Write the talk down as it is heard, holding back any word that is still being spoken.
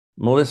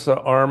Melissa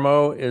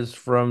Armo is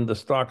from the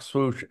Stock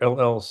Swoosh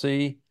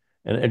LLC,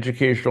 an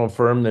educational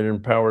firm that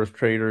empowers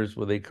traders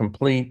with a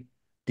complete,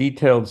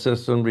 detailed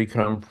system to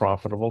become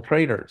profitable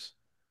traders.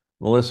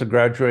 Melissa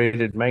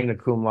graduated magna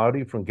cum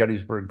laude from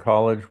Gettysburg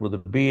College with a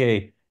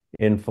BA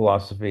in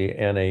philosophy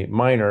and a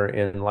minor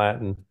in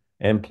Latin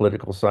and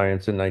political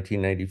science in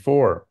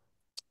 1994.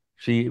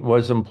 She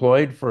was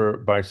employed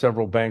by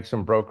several banks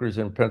and brokers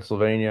in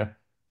Pennsylvania,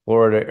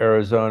 Florida,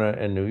 Arizona,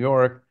 and New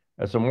York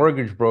as a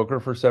mortgage broker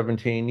for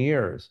 17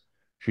 years.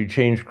 She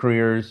changed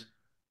careers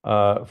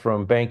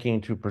from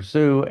banking to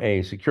pursue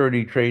a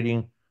security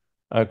trading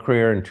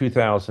career in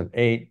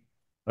 2008.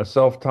 A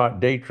self-taught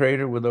day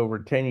trader with over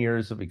 10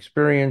 years of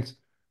experience,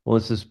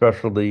 Melissa's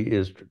specialty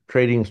is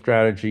trading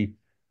strategy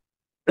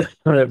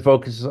that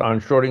focuses on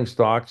shorting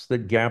stocks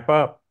that gap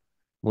up.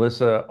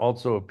 Melissa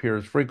also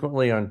appears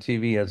frequently on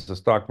TV as a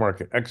stock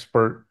market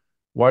expert.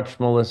 Watch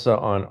Melissa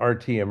on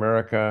RT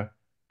America,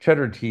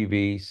 Cheddar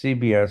TV,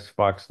 CBS,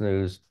 Fox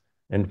News,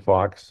 and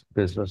Fox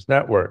Business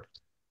Network.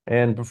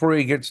 And before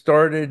we get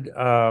started,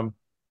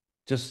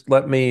 just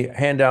let me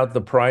hand out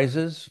the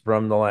prizes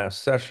from the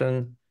last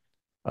session.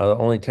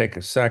 Only take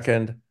a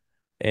second.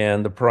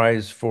 And the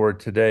prize for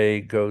today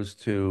goes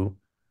to,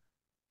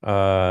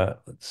 let's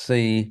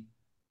see.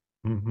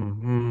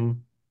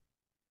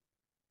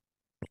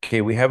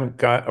 Okay, we haven't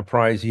got a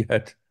prize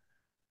yet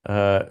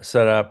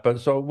set up, but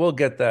so we'll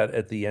get that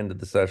at the end of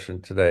the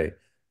session today.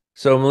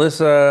 So,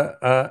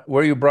 Melissa,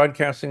 where are you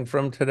broadcasting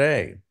from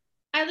today?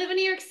 I live in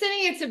New York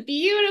City. It's a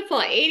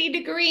beautiful 80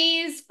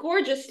 degrees,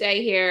 gorgeous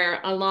day here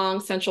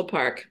along Central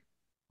Park.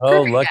 Oh,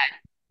 Perfect lucky.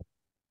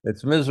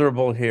 It's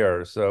miserable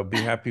here, so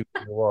be happy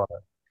with the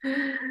water.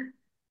 day.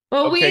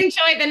 Well, we Okay.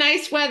 enjoy the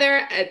nice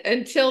weather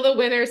until the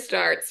winter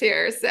starts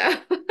here. So,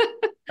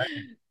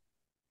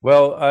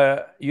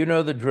 Well, you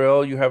know the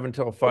drill. You have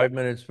until 5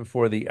 minutes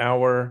before the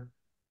hour.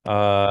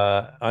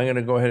 I'm going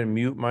to go ahead and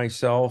mute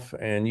myself,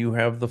 and you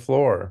have the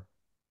floor.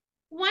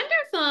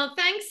 wonderful.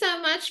 Thanks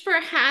so much for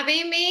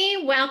having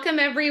me. Welcome,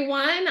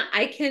 everyone.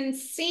 I think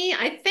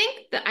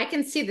that I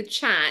can see the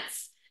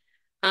chats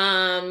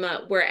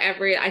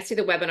wherever I see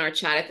the webinar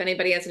chat. If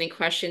anybody has any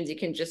questions, you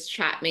can just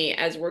chat me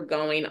as we're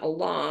going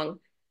along.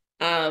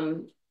 So I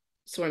want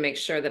to make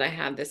sure that I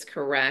have this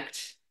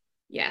correct.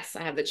 Yes,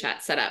 I have the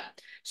chat set up.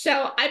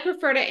 So I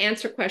prefer to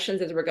answer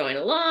questions as we're going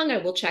along. I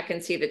will check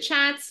and see the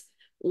chats.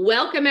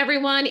 Welcome,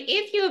 everyone.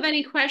 If you have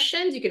any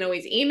questions, you can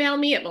always email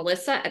me at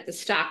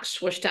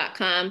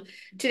melissa@thestockswoosh.com.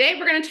 Today,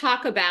 we're going to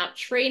talk about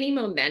trading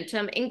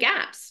momentum in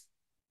gaps.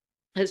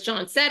 As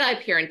John said, I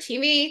appear on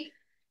TV,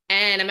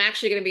 and I'm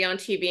actually going to be on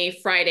TV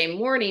Friday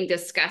morning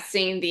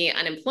discussing the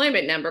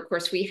unemployment number. Of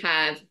course, we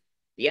have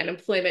the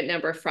unemployment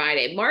number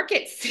Friday.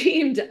 Market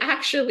seemed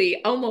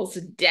actually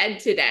almost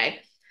dead today.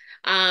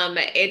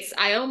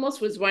 I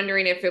almost was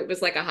wondering if it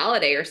was like a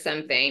holiday or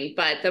something,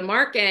 but the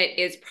market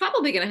is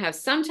probably going to have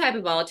some type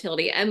of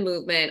volatility and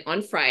movement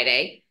on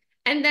Friday.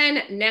 And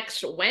then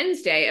next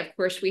Wednesday, of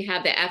course, we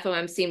have the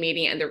FOMC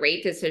meeting and the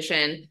rate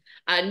decision.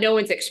 No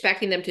one's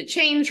expecting them to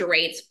change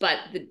rates, but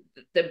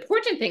the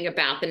important thing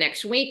about the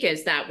next week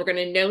is that we're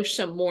going to know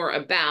some more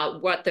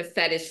about what the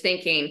Fed is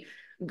thinking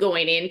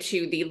going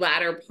into the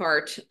latter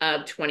part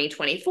of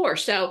 2024.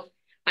 So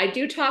I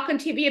do talk on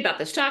TV about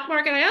the stock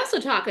market. I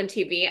also talk on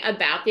TV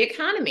about the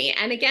economy.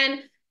 And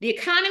again, the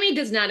economy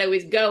does not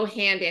always go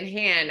hand in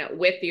hand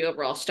with the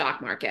overall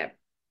stock market.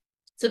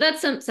 So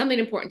that's something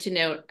important to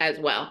note as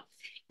well.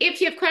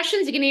 If you have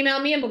questions, you can email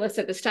me at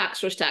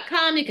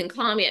melissa@thestockswoosh.com. You can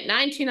call me at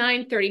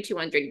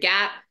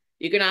 929-3200-GAP.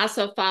 You can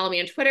also follow me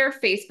on Twitter,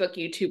 Facebook,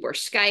 YouTube, or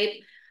Skype.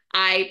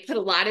 I put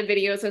a lot of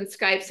videos on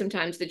Skype,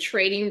 sometimes the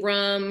trading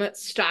room,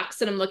 stocks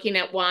that I'm looking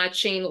at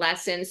watching,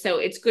 lessons. So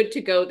it's good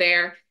to go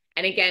there.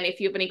 And again, if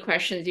you have any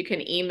questions, you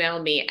can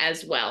email me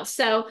as well.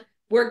 So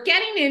we're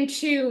getting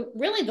into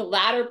really the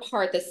latter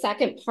part, the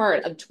second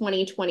part of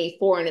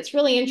 2024. And it's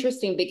really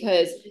interesting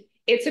because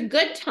it's a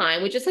good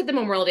time. We just had the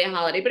Memorial Day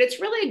holiday, but it's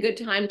really a good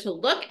time to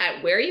look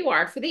at where you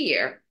are for the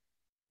year,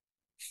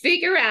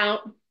 figure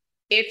out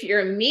if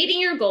you're meeting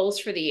your goals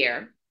for the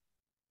year.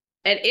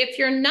 And if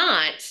you're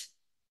not,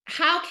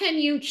 how can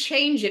you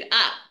change it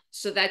up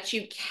so that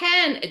you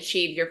can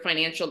achieve your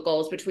financial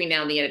goals between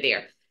now and the end of the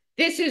year?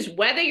 This is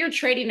whether you're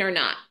trading or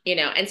not,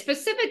 and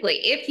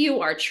specifically if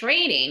you are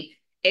trading,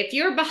 if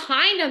you're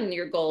behind on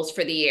your goals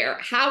for the year,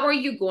 how are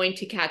you going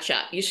to catch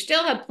up? You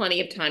still have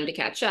plenty of time to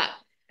catch up.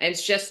 And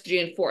it's just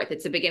June 4th.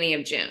 It's the beginning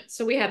of June.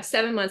 So we have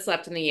 7 months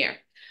left in the year.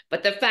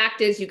 But the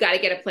fact is, you got to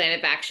get a plan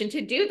of action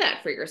to do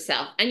that for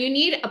yourself. And you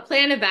need a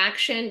plan of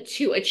action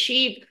to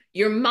achieve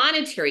your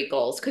monetary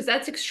goals, because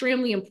that's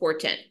extremely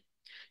important.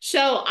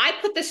 So I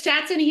put the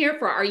stats in here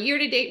for our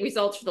year-to-date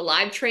results for the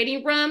live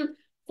trading room.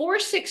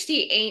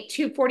 468,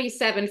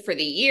 247 for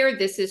the year.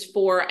 This is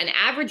for an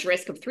average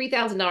risk of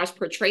 $3,000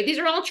 per trade. These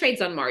are all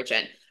trades on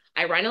margin.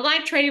 I run a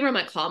live trading room.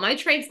 I call my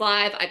trades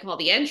live. I call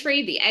the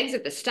entry, the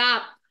exit, the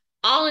stop,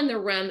 all in the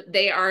room.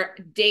 They are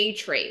day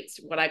trades,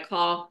 what I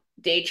call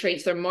day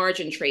trades. They're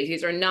margin trades.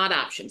 These are not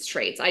options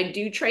trades. I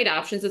do trade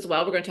options as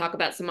well. We're going to talk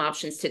about some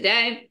options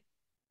today.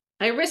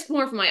 I risk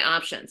more for my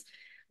options.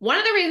 One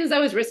of the reasons I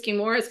was risking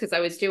more is because I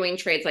was doing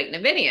trades like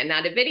NVIDIA.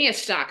 Now, NVIDIA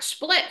stock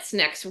splits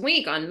next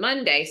week on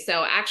Monday.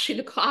 So actually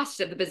the cost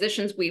of the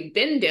positions we've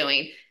been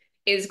doing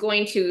is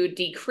going to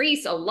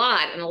decrease a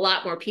lot, and a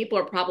lot more people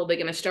are probably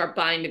going to start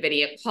buying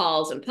NVIDIA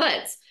calls and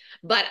puts.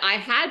 But I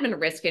had been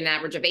risking an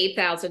average of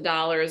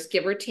 $8,000,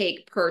 give or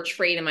take, per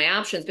trade in my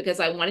options because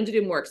I wanted to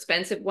do more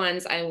expensive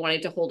ones. I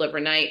wanted to hold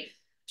overnight.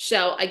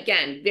 So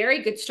again,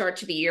 very good start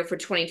to the year for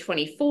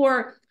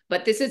 2024.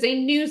 But this is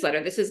a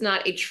newsletter. This is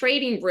not a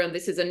trading room.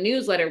 This is a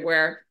newsletter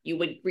where you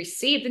would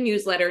receive the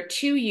newsletter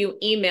to you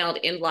emailed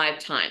in live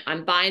time.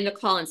 I'm buying the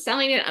call and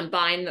selling it. I'm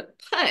buying the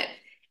put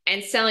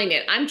and selling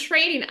it. I'm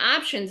trading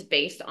options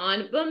based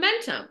on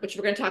momentum, which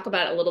we're going to talk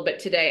about a little bit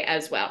today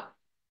as well.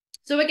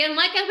 So again,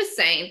 like I was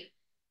saying,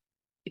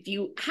 if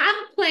you have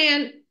a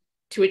plan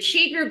to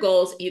achieve your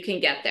goals, you can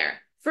get there.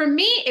 For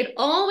me, it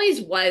always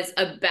was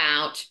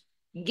about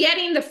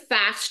getting the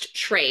fast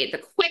trade,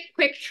 the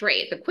quick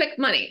trade, the quick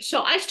money.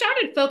 So I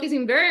started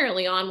focusing very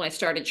early on when I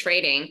started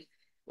trading,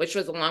 which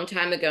was a long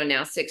time ago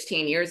now,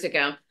 16 years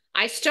ago.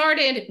 I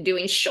started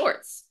doing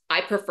shorts.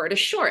 I prefer to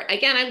short.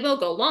 Again, I will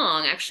go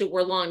long. Actually,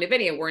 we're long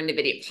NVIDIA. We're in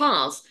NVIDIA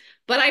calls.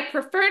 But I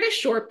prefer to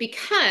short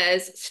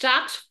because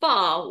stocks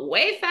fall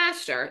way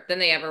faster than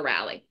they ever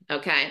rally,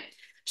 okay?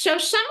 So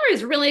summer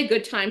is really a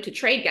good time to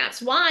trade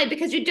gaps. Why?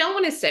 Because you don't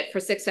want to sit for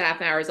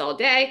 6.5 hours all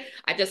day.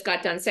 I just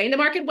got done saying the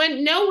market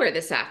went nowhere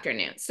this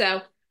afternoon.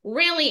 So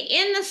really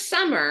in the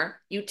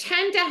summer, you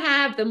tend to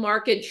have the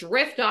market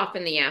drift off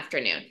in the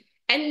afternoon.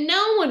 And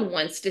no one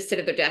wants to sit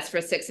at their desk for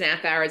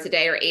 6.5 hours a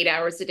day or 8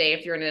 hours a day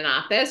if you're in an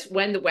office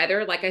when the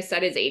weather, like I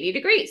said, is 80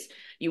 degrees.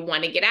 You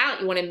want to get out,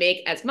 you want to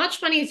make as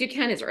much money as you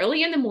can as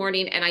early in the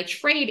morning, and I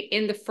trade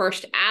in the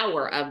first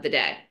hour of the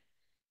day.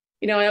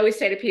 You know, I always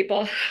say to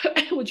people,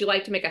 would you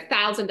like to make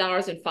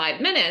 $1,000 in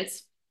 5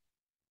 minutes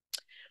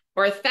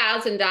or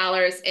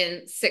 $1,000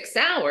 in 6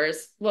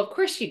 hours? Well, of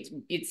course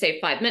you'd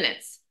say 5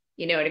 minutes.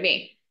 You know what I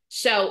mean?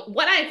 So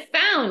what I've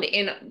found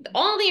in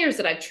all the years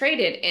that I've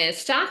traded is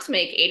stocks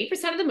make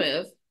 80% of the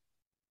move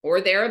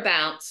or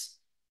thereabouts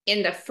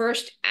in the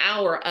first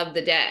hour of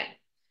the day.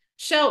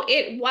 So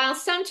while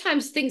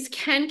sometimes things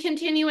can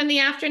continue in the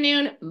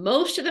afternoon,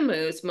 most of the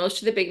moves, most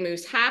of the big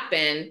moves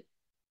happen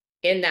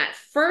in that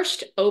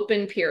first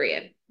open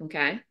period,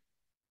 okay?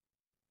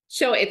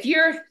 So if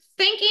you're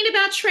thinking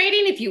about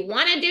trading, if you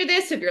want to do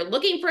this, if you're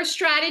looking for a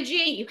strategy,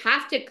 you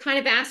have to kind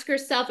of ask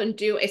yourself and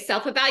do a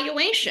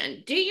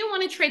self-evaluation. Do you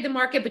want to trade the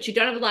market, but you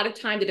don't have a lot of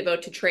time to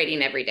devote to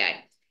trading every day?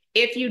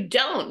 If you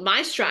don't,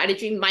 my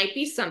strategy might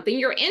be something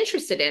you're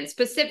interested in,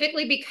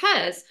 specifically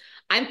because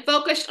I'm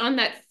focused on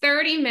that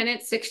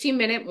 30-minute,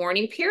 60-minute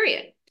morning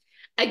period.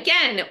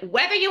 Again,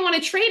 whether you want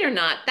to trade or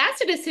not,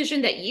 that's a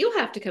decision that you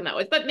have to come out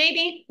with. But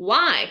maybe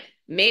why?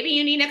 Maybe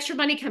you need extra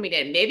money coming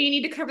in. Maybe you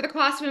need to cover the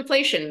cost of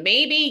inflation.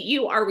 Maybe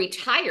you are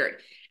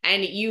retired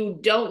and you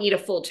don't need a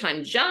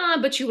full-time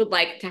job, but you would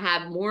like to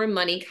have more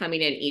money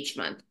coming in each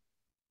month.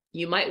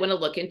 You might want to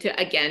look into,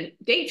 again,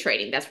 day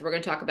trading. That's what we're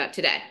going to talk about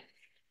today.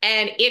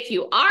 And if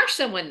you are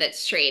someone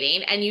that's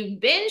trading and you've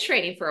been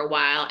trading for a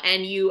while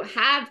and you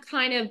have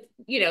kind of,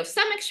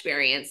 some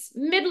experience,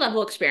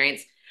 mid-level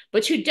experience,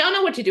 but you don't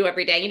know what to do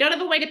every day, you don't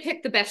have a way to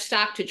pick the best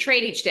stock to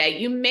trade each day,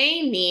 you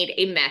may need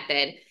a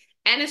method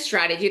and a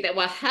strategy that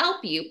will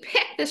help you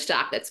pick the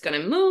stock that's going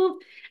to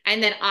move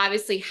and then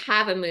obviously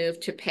have a move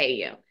to pay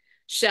you.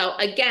 So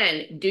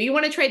again, do you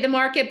want to trade the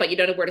market, but you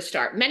don't know where to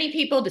start? Many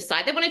people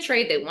decide they want to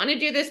trade, they want to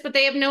do this, but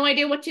they have no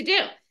idea what to do.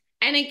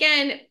 And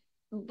again,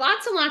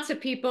 lots and lots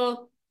of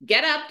people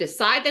get up,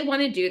 decide they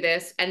want to do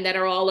this, and then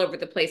are all over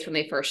the place when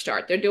they first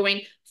start. They're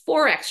doing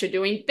Forex, they're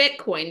doing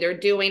Bitcoin, they're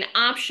doing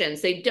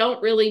options. They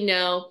don't really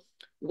know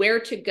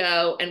where to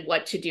go and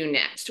what to do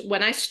next.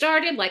 When I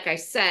started, like I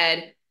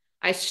said,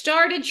 I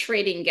started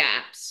trading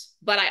gaps,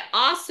 but I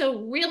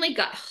also really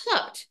got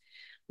hooked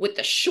with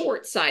the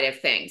short side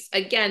of things.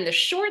 Again, the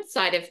short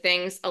side of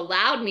things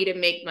allowed me to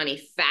make money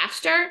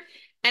faster.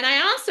 And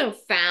I also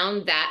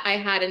found that I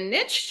had a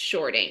niche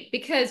shorting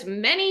because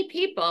many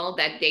people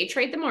that day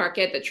trade the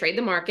market, that trade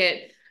the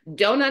market,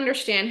 don't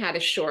understand how to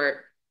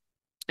short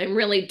and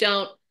really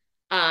don't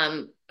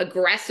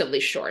aggressively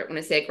short. When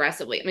I say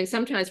aggressively, I mean,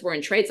 sometimes we're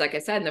in trades, like I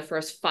said, in the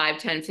first 5,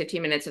 10,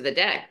 15 minutes of the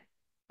day.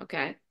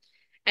 Okay.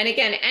 And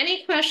again,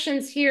 any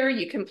questions here,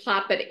 you can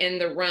plop it in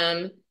the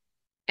room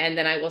and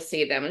then I will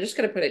see them. I'm just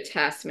going to put a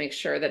test to make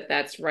sure that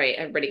that's right.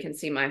 Everybody can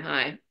see my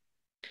high.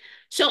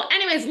 So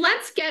anyways,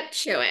 let's get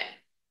to it.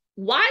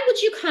 Why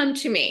would you come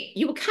to me?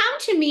 You would come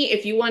to me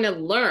if you want to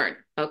learn,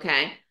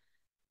 okay?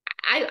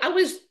 I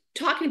was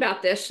talking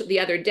about this the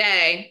other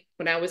day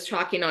when I was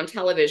talking on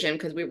television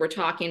because we were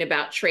talking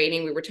about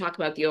trading. We were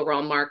talking about the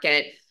overall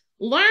market.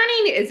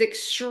 Learning is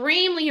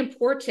extremely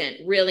important,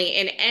 really,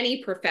 in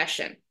any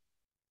profession.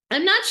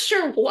 I'm not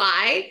sure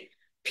why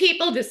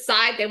people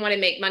decide they want to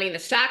make money in the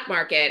stock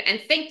market and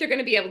think they're going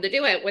to be able to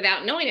do it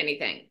without knowing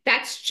anything.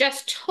 That's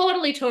just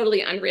totally,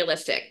 totally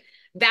unrealistic.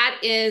 That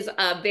is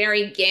a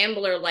very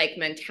gambler-like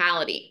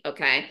mentality,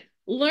 okay?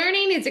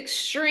 Learning is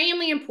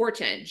extremely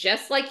important,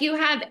 just like you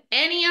have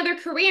any other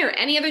career,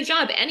 any other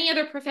job, any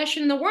other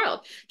profession in the world.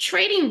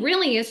 Trading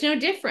really is no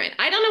different.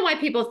 I don't know why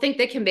people think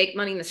they can make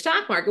money in the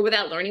stock market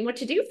without learning what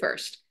to do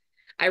first.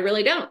 I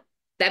really don't.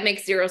 That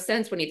makes zero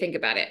sense when you think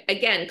about it.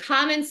 Again,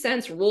 common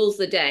sense rules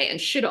the day and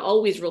should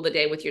always rule the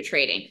day with your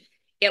trading.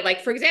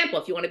 Like, for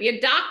example, if you want to be a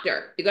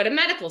doctor, you go to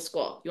medical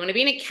school. If you want to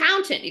be an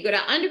accountant, you go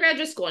to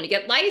undergraduate school and you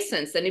get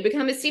licensed, then you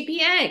become a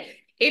CPA.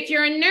 If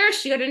you're a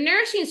nurse, you go to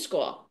nursing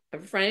school. I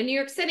have a friend in New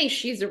York City.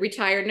 She's a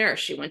retired nurse.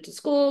 She went to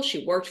school.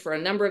 She worked for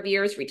a number of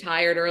years,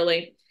 retired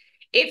early.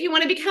 If you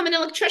want to become an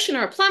electrician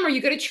or a plumber,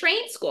 you go to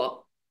trade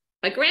school.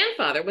 My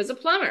grandfather was a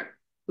plumber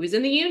who was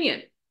in the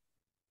union.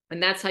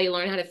 And that's how you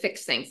learn how to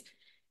fix things.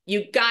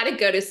 You got to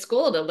go to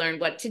school to learn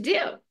what to do,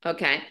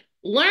 okay?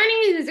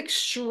 Learning is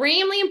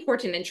extremely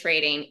important in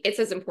trading. It's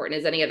as important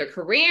as any other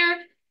career.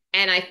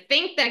 And I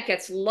think that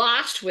gets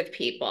lost with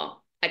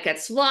people. It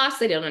gets lost.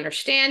 They don't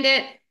understand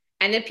it.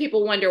 And then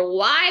people wonder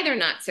why they're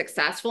not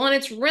successful. And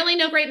it's really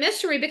no great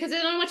mystery because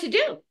they don't know what to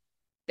do.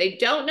 They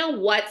don't know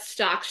what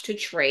stocks to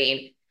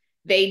trade.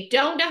 They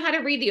don't know how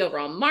to read the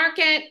overall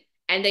market.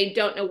 And they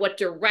don't know what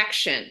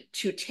direction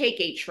to take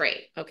a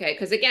trade, okay?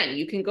 Because again,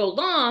 you can go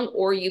long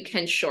or you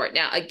can short.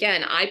 Now,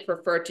 again, I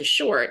prefer to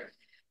short,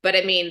 but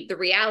I mean, the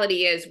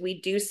reality is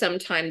we do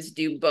sometimes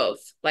do both.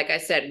 Like I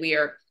said, we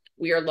are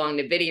long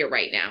NVIDIA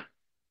right now.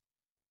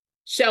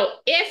 So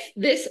if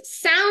this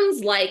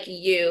sounds like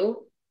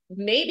you,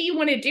 maybe you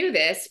want to do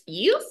this,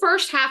 you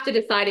first have to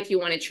decide if you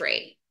want to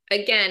trade.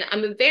 Again,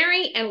 I'm a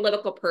very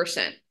analytical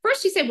person.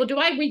 First, you say, well, do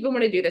I even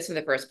want to do this in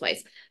the first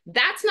place?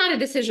 That's not a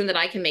decision that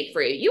I can make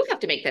for you. You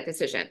have to make that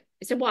decision.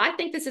 I said, well, I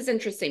think this is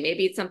interesting.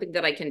 Maybe it's something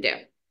that I can do.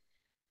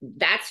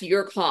 That's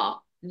your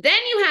call. Then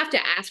you have to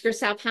ask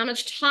yourself, how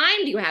much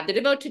time do you have to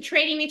devote to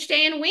trading each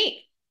day and week?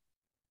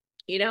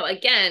 You know,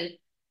 again,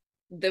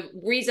 the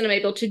reason I'm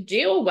able to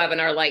do a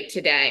webinar like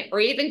today, or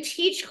even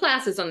teach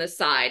classes on the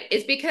side,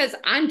 is because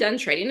I'm done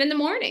trading in the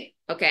morning.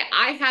 Okay,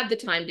 I have the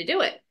time to do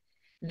it.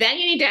 Then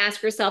you need to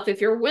ask yourself if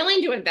you're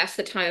willing to invest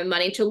the time and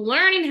money to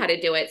learning how to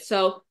do it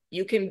so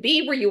you can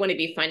be where you want to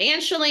be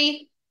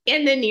financially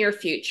in the near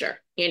future.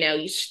 You know,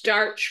 you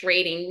start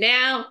trading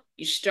now,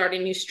 you start a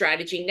new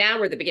strategy now.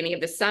 We're at the beginning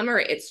of the summer.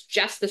 It's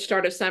just the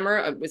start of summer.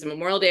 It was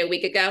Memorial Day a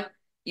week ago.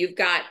 You've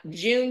got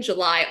June,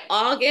 July,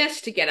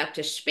 August to get up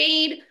to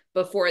speed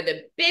before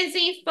the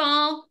busy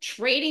fall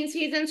trading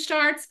season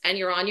starts, and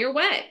you're on your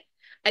way.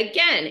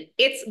 Again,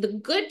 it's the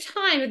good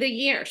time of the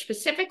year,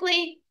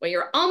 specifically when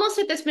you're almost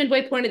at this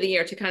midway point of the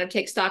year, to kind of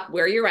take stock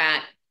where you're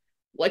at,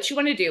 what you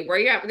want to do, where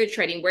you're at with your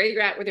trading, where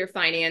you're at with your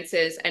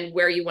finances, and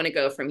where you want to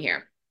go from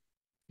here.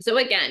 So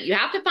again, you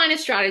have to find a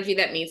strategy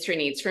that meets your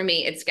needs. For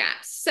me, it's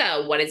gaps.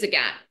 So what is a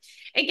gap?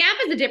 A gap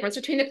is the difference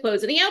between the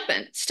close and the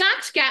open.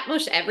 Stocks gap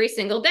most every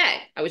single day.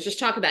 I was just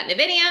talking about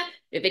NVIDIA.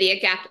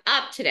 NVIDIA gapped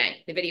up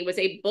today. NVIDIA was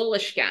a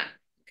bullish gap,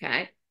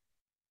 okay?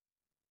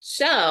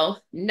 So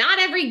not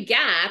every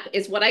gap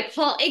is what I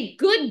call a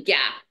good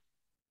gap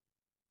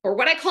or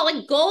what I call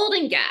a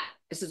golden gap.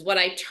 This is what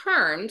I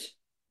termed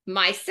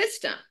my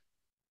system.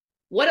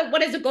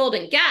 What is a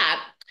golden gap?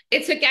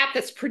 It's a gap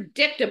that's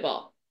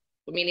predictable,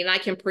 meaning I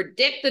can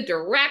predict the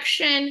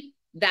direction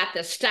that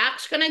the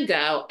stock's going to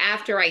go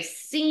after I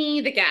see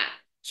the gap.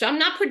 So I'm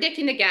not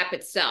predicting the gap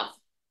itself,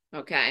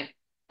 okay?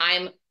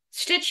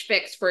 Stitch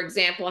Fix, for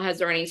example,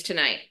 has earnings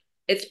tonight.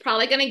 It's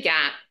probably going to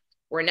gap.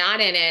 We're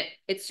not in it.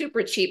 It's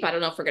super cheap. I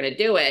don't know if we're going to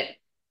do it.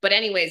 But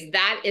anyways,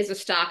 that is a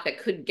stock that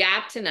could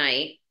gap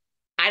tonight.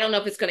 I don't know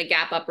if it's going to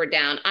gap up or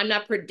down. I'm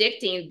not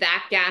predicting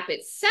that gap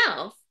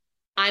itself.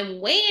 I'm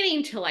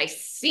waiting till I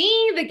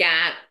see the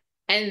gap,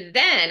 and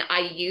then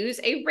I use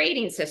a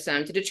rating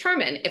system to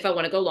determine if I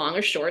want to go long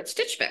or short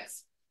Stitch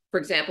Fix, for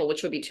example,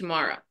 which would be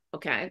tomorrow,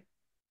 okay?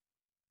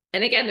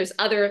 And again, there's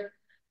other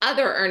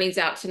earnings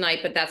out tonight,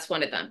 but that's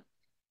one of them.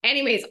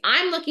 Anyways,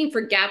 I'm looking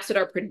for gaps that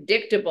are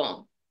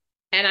predictable,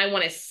 and I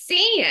want to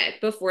see it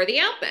before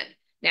the open.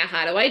 Now,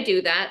 how do I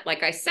do that?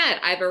 Like I said,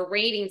 I have a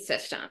rating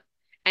system.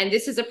 And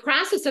this is a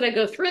process that I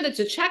go through that's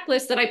a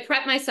checklist that I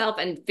prep myself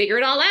and figure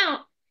it all out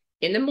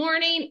in the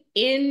morning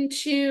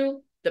into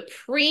the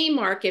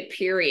pre-market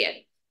period.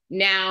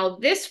 Now,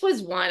 this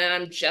was one, and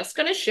I'm just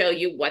going to show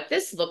you what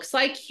this looks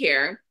like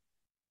here.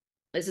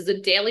 This is a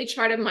daily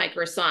chart of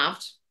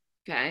Microsoft.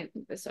 Okay,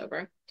 move this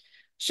over.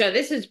 So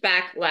this is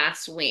back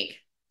last week.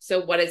 So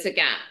what is a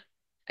gap?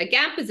 A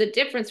gap is a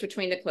difference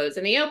between the close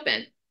and the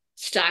open.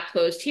 Stock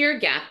closed here,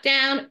 gap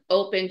down,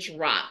 open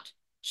dropped.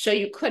 So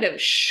you could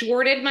have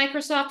shorted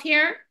Microsoft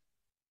here.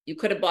 You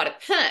could have bought a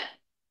put.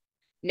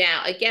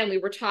 Now, again, we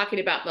were talking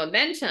about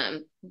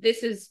momentum.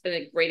 This is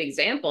a great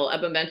example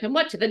of momentum,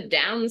 what? To the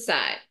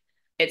downside.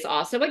 It's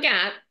also a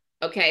gap.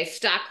 Okay,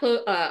 stock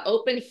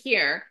open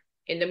here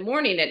in the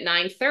morning at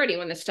 9:30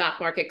 when the stock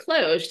market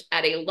closed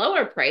at a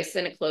lower price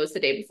than it closed the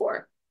day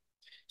before.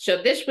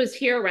 So this was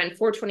here around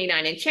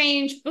 429 and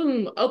change,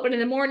 boom, open in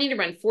the morning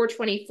around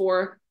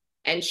 424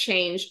 and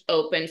change,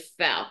 open,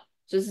 fell.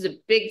 So this is a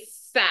big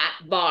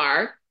fat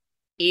bar.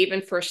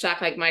 Even for a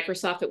stock like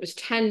Microsoft, it was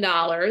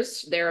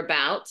 $10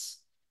 thereabouts.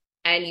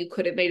 and you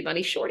could have made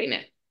money shorting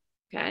it.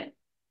 Okay.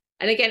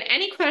 And again,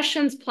 any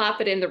questions,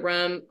 plop it in the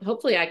room.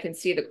 Hopefully I can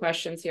see the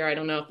questions here. I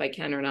don't know if I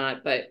can or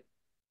not, but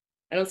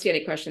I don't see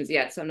any questions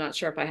yet, so I'm not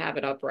sure if I have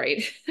it up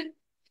right.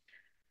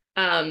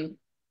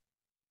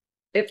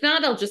 If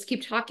not, I'll just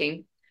keep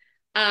talking.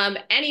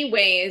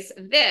 Anyways,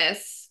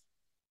 this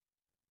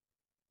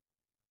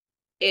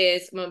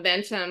is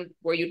momentum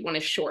where you'd want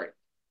to short,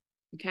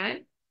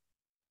 okay?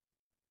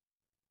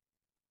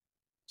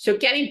 So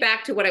getting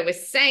back to what I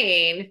was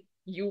saying,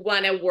 you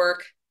want to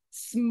work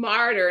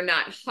smarter,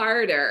 not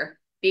harder,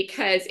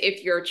 because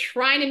if you're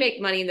trying to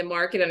make money in the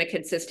market on a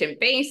consistent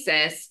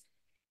basis,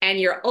 and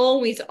you're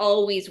always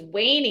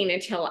waiting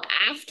until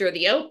after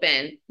the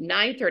open,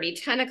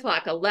 9:30, 10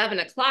 o'clock, 11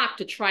 o'clock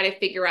to try to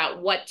figure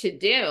out what to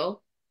do,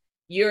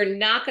 you're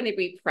not going to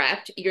be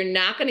prepped. You're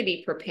not going to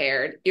be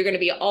prepared. You're going to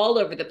be all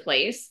over the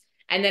place.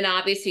 And then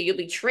obviously you'll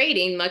be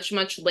trading much,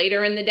 much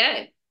later in the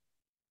day.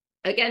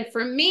 Again,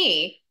 for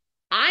me,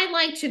 I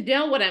like to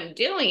know what I'm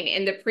doing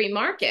in the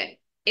pre-market.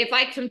 If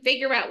I can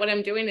figure out what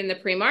I'm doing in the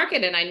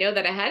pre-market and I know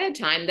that ahead of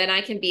time, then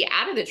I can be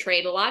out of the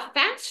trade a lot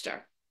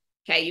faster.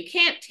 Okay, you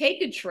can't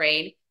take a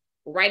trade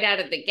right out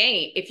of the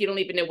gate if you don't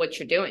even know what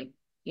you're doing,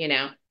 you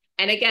know?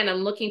 And again, I'm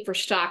looking for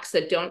stocks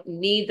that don't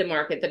need the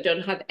market, that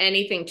don't have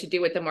anything to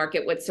do with the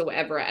market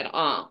whatsoever at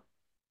all.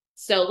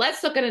 So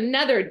let's look at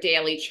another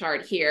daily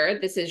chart here.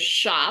 This is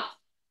SHOP.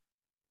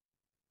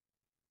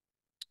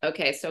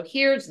 Okay, so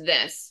here's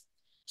this.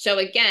 So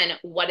again,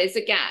 what is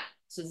a gap?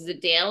 So this is a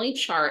daily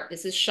chart.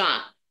 This is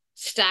SHOP.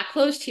 Stock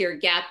closed here,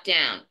 gap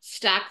down.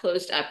 Stock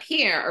closed up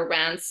here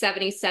around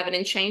 77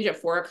 and change at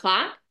 4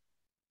 o'clock.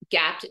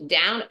 Gapped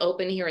down,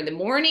 open here in the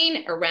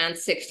morning around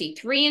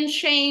 63 and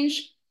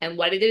change. And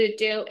what did it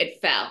do?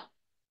 It fell.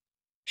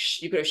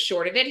 You could have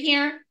shorted it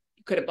here.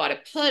 You could have bought a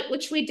put,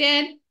 which we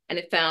did, and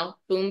it fell.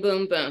 Boom,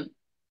 boom, boom.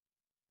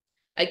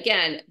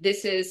 Again,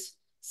 this is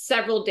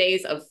several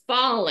days of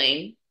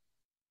falling,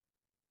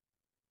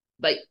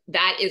 but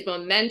that is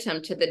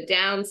momentum to the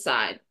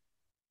downside.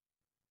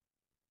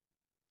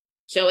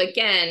 So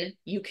again,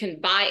 you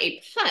can buy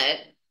a put,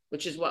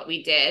 which is what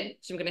we did.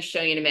 So I'm going to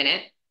show you in a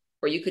minute,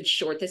 or you could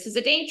short this as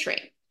a day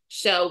trade.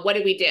 So what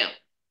did we do?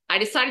 I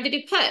decided to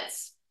do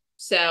puts.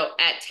 So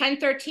at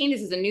 10:13,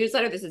 this is a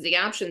newsletter. This is the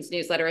options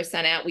newsletter I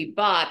sent out. We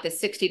bought the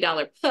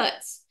 $60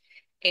 puts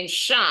in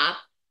SHOP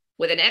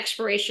with an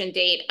expiration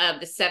date of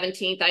the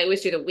 17th. I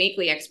always do the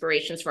weekly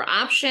expirations for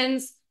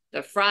options.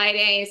 The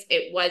Fridays,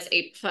 it was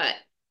a put.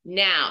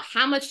 Now,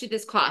 how much did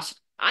this cost?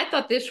 I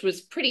thought this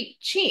was pretty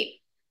cheap.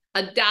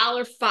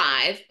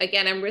 $1.05.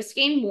 Again, I'm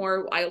risking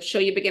more. I'll show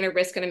you beginner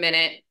risk in a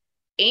minute.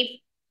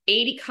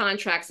 80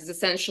 contracts is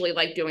essentially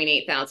like doing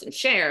 8,000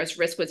 shares.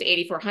 Risk was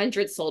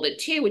 8,400, sold at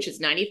 2, which is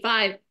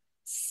 95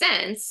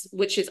 cents,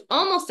 which is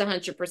almost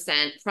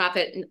 100%.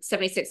 Profit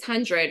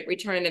 7,600.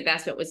 Return on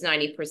investment was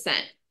 90%.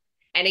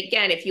 And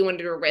again, if you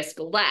wanted to risk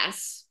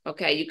less,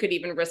 okay, you could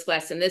even risk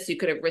less than this. You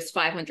could have risked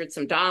 500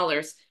 some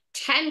dollars.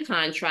 10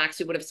 contracts,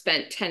 you would have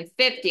spent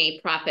 1050,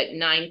 profit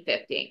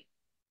 950.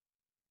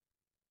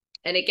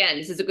 And again,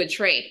 this is a good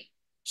trade.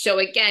 So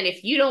again,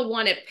 if you don't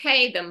want to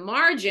pay the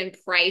margin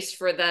price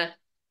for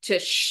to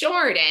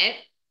short it,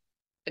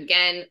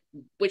 again,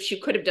 which you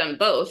could have done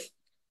both,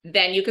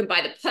 then you can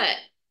buy the put,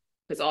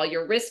 because all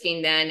you're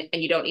risking then,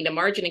 and you don't need a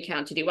margin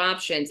account to do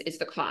options, is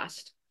the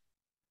cost.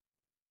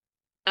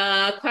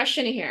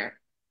 Question here.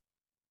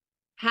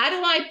 How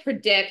do I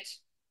predict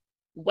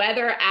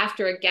whether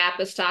after a gap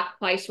the stock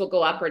price will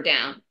go up or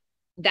down?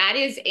 That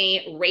is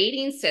a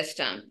rating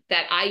system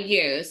that I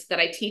use, that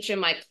I teach in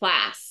my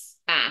class,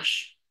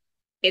 ASH.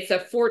 It's a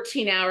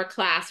 14-hour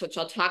class, which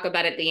I'll talk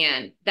about at the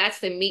end. That's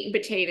the meat and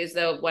potatoes,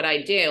 though, of what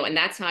I do, and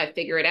that's how I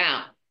figure it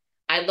out.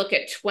 I look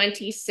at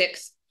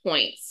 26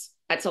 points.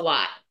 That's a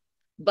lot,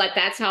 but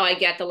that's how I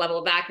get the level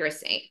of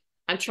accuracy.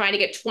 I'm trying to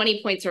get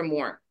 20 points or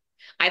more.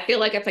 I feel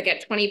like if I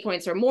get 20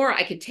 points or more,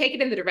 I can take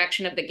it in the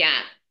direction of the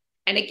gap.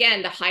 And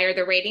again, the higher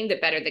the rating, the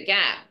better the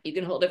gap. You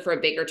can hold it for a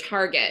bigger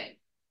target.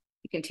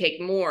 You can take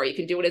more. You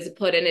can do it as a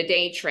put in a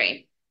day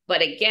trade.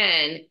 But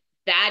again,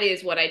 that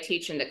is what I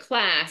teach in the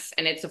class,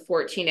 and it's a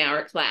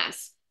 14-hour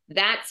class.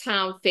 That's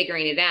how I'm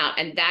figuring it out.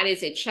 And that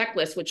is a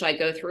checklist, which I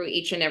go through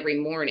each and every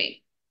morning.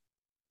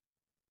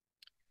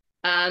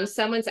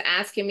 Someone's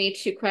asking me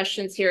 2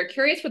 questions here.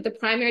 Curious what the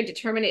primary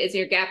determinant is in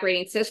your gap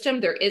rating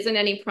system. There isn't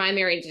any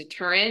primary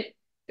deterrent.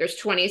 There's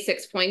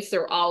 26 points.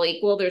 They're all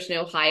equal. There's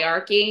no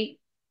hierarchy.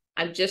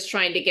 I'm just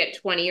trying to get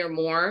 20 or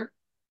more.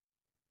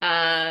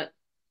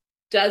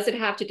 Does it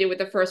have to do with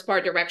the first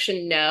part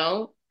direction?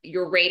 No.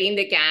 You're rating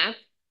the gap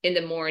in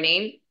the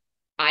morning.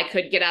 I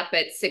could get up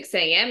at 6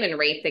 a.m. and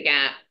rate the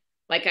gap.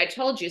 Like I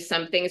told you,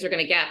 some things are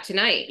going to gap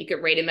tonight. You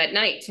could rate them at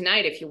night,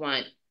 tonight if you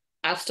want.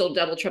 I'll still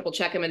double, triple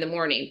check them in the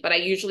morning, but I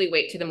usually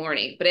wait to the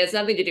morning. But it has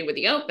nothing to do with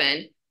the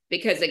open,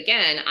 because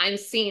again, I'm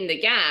seeing the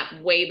gap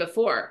way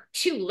before.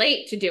 Too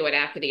late to do it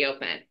after the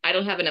open. I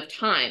don't have enough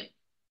time.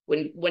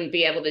 Wouldn't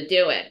be able to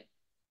do it.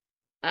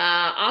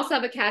 Also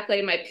have a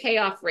calculated my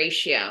payoff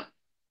ratio.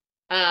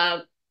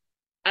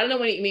 I don't know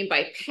what you mean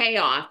by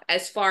payoff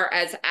as far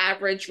as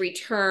average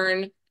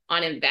return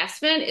on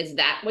investment? Is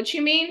that what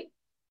you mean?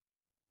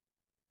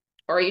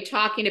 Or are you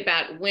talking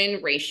about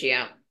win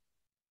ratio?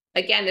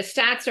 Again, the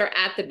stats are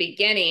at the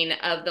beginning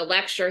of the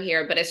lecture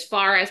here, but as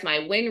far as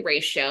my win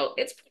ratio,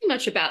 it's pretty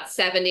much about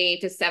 70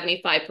 to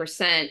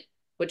 75%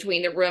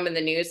 between the room and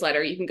the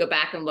newsletter. You can go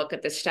back and look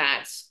at the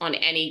stats on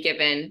any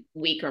given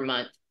week or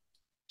month.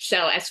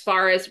 So as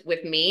far as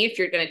with me, if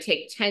you're going to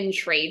take 10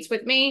 trades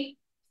with me,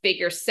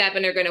 figure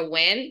 7 are going to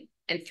win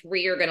and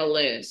 3 are going to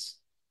lose.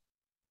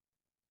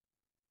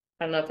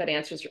 I don't know if that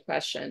answers your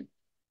question.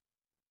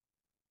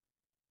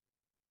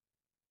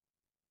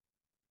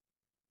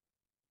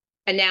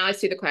 And now I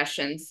see the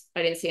questions.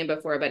 I didn't see them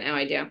before, but now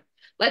I do.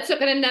 Let's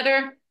look at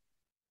another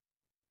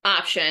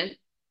option.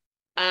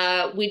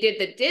 We did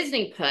the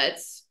Disney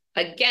puts.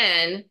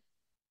 Again,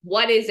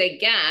 what is a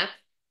gap?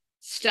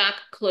 Stock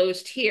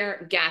closed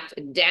here, gapped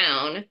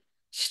down.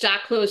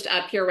 Stock closed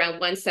up here around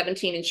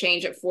 117 and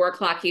change at 4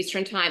 o'clock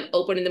Eastern time.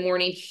 Open in the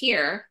morning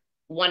here,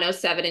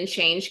 107 and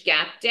change,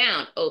 gap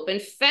down. Open,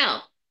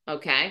 fell.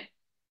 Okay.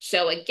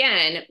 So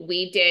again,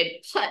 we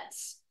did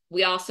puts.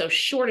 We also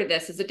shorted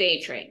this as a day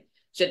trade.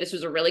 So this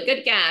was a really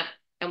good gap,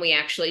 and we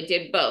actually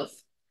did both.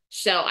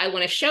 So I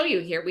want to show you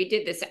here, we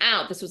did this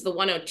out. This was the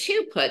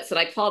 102 puts that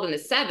I called in the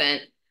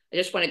 7th. I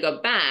just want to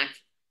go back.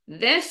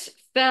 This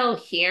fell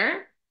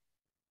here,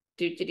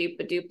 do,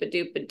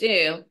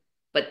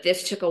 but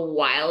this took a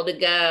while to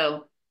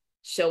go.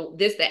 So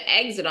the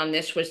exit on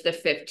this was the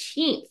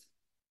 15th.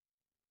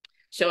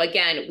 So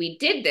again, we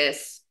did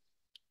this.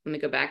 Let me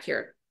go back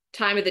here.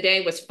 Time of the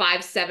day was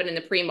 5-7 in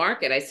the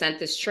pre-market. I sent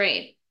this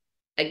trade.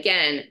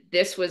 Again,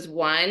 this was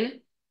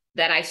one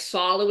that I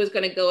saw it was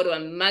going to go to a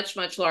much,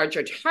 much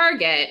larger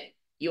target.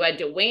 You had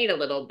to wait a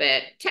little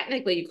bit.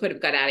 Technically, you could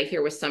have got out of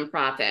here with some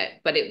profit,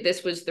 but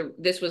this was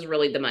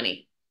really the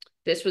money.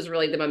 This was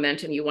really the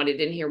momentum you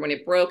wanted in here when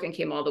it broke and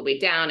came all the way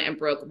down and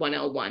broke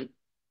 101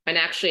 and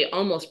actually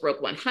almost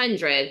broke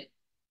 100.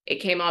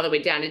 It came all the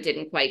way down and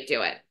didn't quite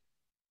do it.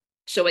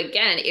 So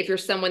again, if you're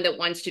someone that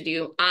wants to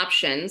do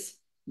options,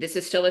 this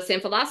is still the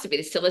same philosophy.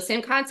 It's still the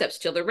same concept,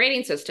 still the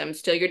rating system,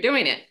 still you're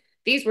doing it.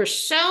 These were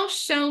so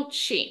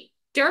cheap,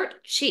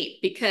 dirt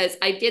cheap, because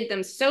I did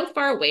them so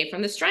far away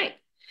from the strike.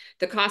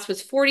 The cost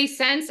was 40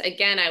 cents.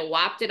 Again, I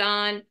whopped it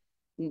on.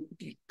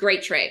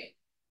 Great trade.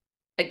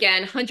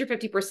 Again,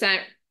 150%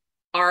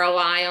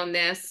 ROI on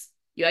this.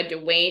 You had to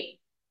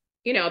wait,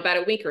 about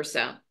a week or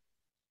so.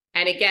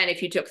 And again,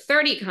 if you took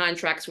 30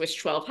 contracts with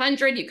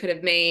 1,200, you could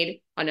have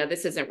made, oh no,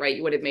 this isn't right.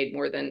 You would have made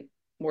more than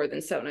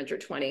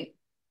 720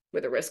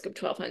 with a risk of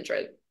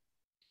 1,200.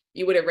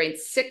 You would have made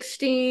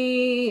 60,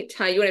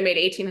 you would have made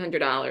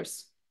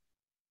 $1,800.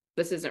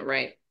 This isn't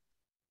right.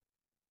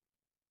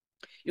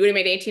 You would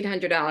have made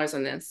 $1,800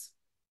 on this,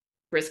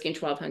 risking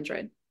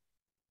 1,200.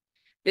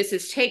 This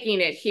is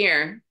taking it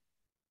here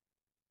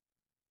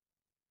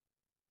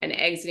and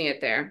exiting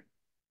it there.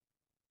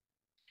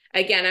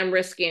 Again, I'm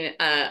risking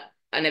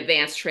an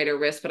advanced trader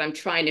risk, but I'm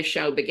trying to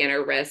show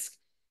beginner risk.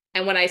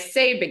 And when I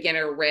say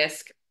beginner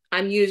risk,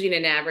 I'm using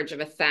an average of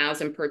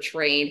 1,000 per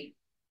trade.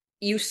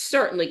 You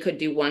certainly could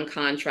do one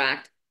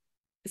contract.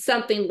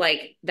 Something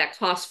like that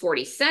costs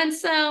 40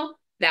 cents though,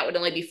 that would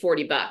only be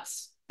 40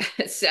 bucks.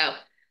 So,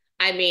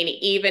 I mean,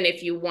 even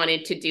if you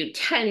wanted to do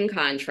 10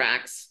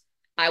 contracts,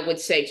 I would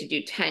say to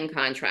do 10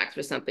 contracts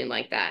with something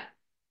like that.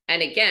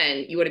 And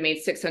again, you would have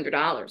made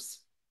 $600,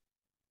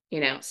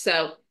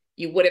 so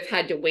you would have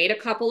had to wait a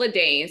couple of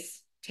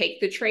days, take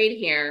the trade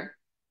here.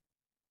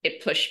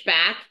 It pushed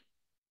back,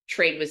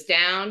 trade was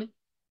down,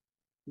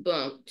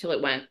 boom, till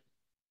it went.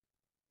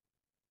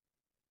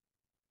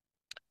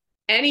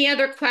 Any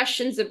other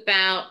questions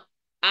about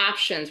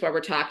options while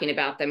we're talking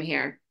about them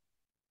here?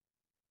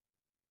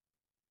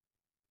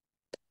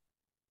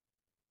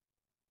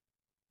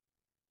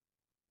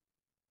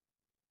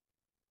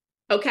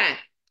 Okay,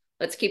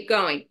 let's keep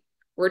going.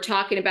 We're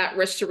talking about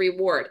risk to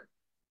reward.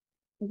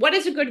 What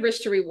is a good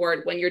risk to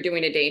reward when you're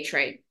doing a day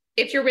trade?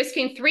 If you're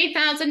risking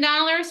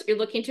 $3,000, you're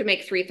looking to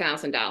make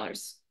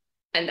 $3,000.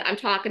 And I'm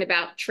talking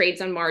about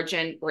trades on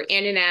margin. We're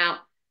in and out.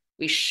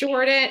 We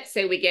short it,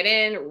 say we get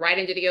in right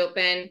into the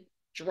open,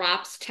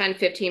 drops 10,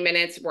 15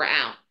 minutes, we're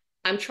out.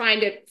 I'm trying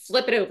to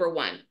flip it over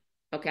one,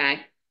 okay?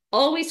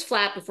 Always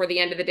flat before the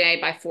end of the day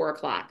by 4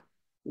 o'clock.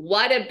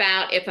 What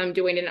about if I'm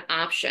doing an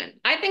option?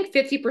 I think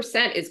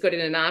 50% is good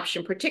in an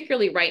option,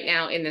 particularly right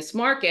now in this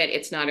market.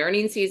 It's not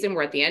earnings season.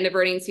 We're at the end of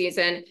earnings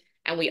season.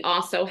 And we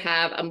also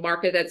have a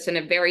market that's in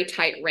a very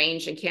tight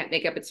range and can't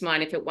make up its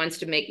mind if it wants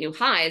to make new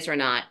highs or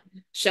not.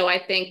 So I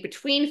think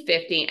between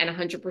 50 and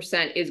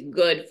 100% is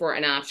good for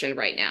an option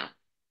right now.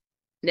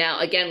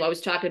 Now, again, what I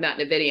was talking about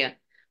NVIDIA,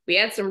 we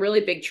had some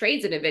really big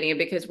trades in NVIDIA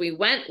because we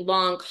went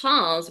long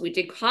calls. We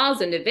did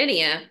calls in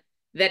NVIDIA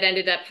that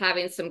ended up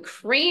having some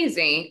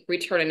crazy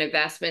return on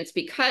investments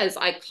because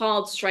I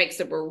called strikes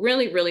that were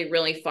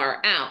really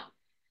far out.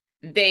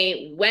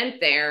 They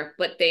went there,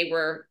 but they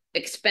were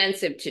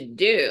expensive to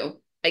do.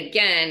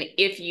 Again,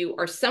 if you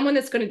are someone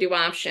that's going to do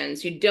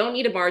options, you don't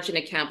need a margin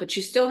account, but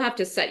you still have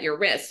to set your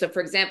risk. So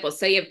for example,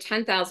 say you have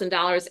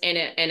 $10,000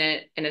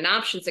 in an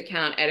options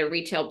account at a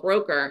retail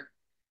broker.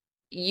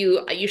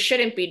 you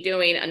shouldn't be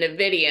doing a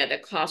NVIDIA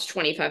that costs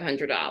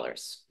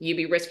 $2,500. You'd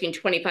be risking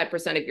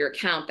 25% of your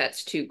account.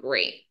 That's too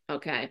great.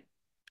 Okay.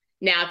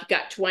 Now, if you've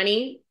got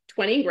 20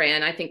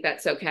 grand, I think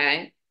that's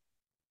okay.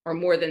 Or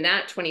more than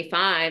that,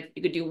 25,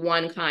 you could do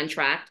one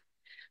contract.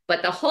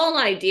 But the whole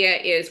idea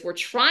is we're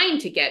trying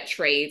to get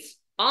trades,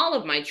 all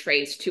of my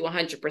trades, to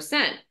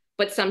 100%,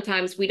 but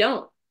sometimes we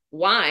don't.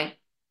 Why?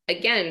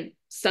 Again,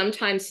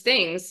 sometimes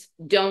things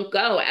don't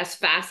go as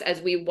fast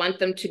as we want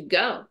them to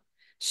go.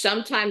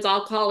 Sometimes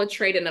I'll call a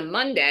trade in a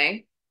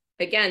Monday.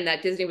 Again,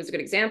 that Disney was a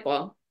good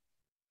example.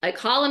 I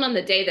call it on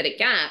the day that it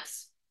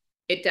gaps.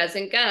 It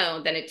doesn't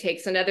go. Then it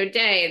takes another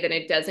day. Then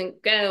it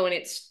doesn't go. And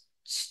it's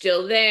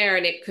still there.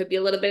 And it could be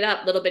a little bit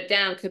up, a little bit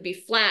down, could be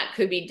flat,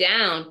 could be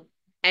down.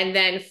 And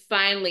then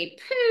finally,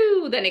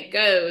 pooh, then it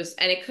goes.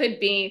 And it could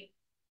be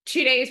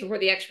 2 days before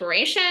the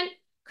expiration,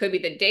 could be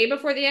the day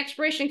before the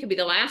expiration, could be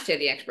the last day of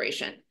the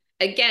expiration.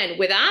 Again,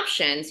 with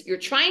options, you're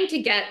trying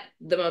to get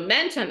the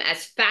momentum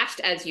as fast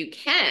as you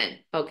can,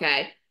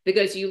 okay?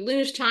 Because you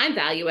lose time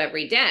value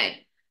every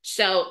day.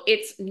 So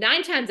it's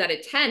 9 times out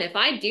of 10, if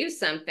I do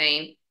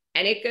something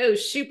and it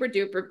goes super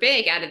duper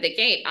big out of the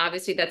gate,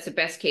 obviously that's the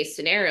best case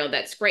scenario.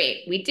 That's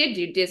great. We did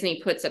do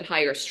Disney puts at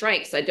higher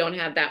strikes. I don't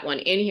have that one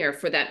in here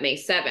for that May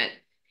 7th.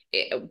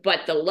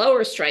 But the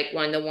lower strike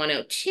one, the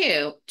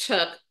 102,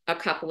 took a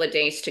couple of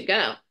days to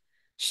go.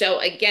 So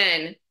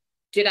again,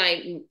 did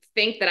I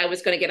think that I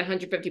was going to get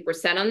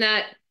 150% on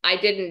that? I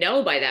didn't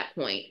know by that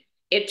point.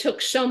 It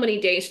took so many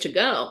days to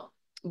go.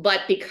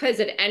 But because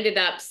it ended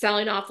up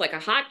selling off like a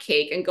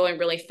hotcake and going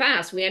really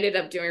fast, we ended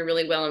up doing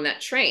really well in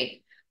that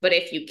trade. But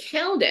if you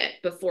killed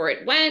it before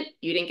it went,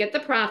 you didn't get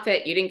the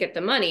profit, you didn't get the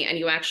money, and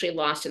you actually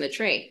lost in the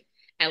trade.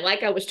 And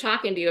like I was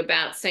talking to you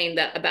about, saying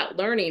that about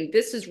learning,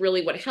 this is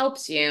really what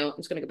helps you. I'm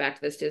just going to go back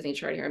to this Disney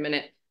chart here a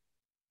minute.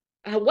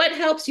 What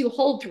helps you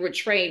hold through a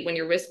trade when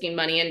you're risking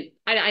money? And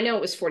I know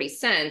it was 40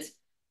 cents,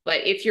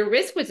 but if your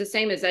risk was the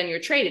same as on your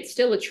trade, it's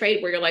still a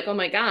trade where you're like, oh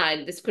my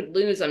God, this could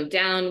lose. I'm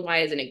down. Why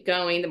isn't it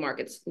going? The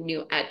market's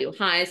at new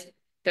highs.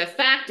 The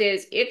fact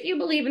is, if you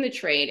believe in the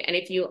trade and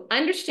if you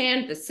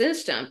understand the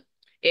system,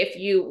 if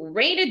you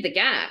rated the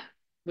gap,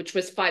 which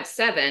was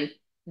 5.7,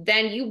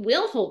 then you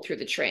will hold through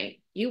the trade.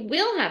 You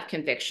will have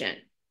conviction.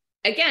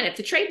 Again, if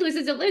the trade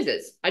loses, it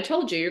loses. I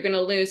told you, you're going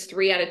to lose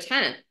 3 out of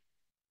 10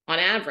 on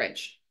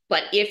average.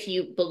 But if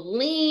you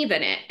believe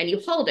in it and you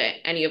hold it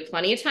and you have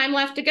plenty of time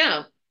left to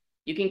go,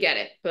 you can get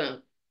it.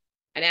 Boom.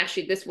 And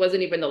actually, this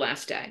wasn't even the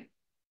last day,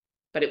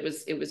 but it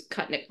was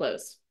cutting it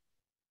close.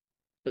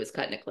 It was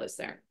cutting it close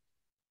there.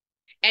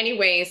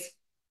 Anyways,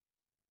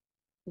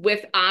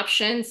 with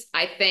options,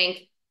 I think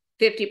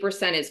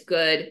 50% is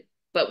good,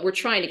 but we're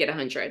trying to get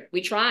 100.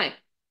 We try.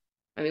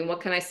 I mean, what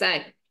can I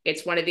say?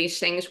 It's one of these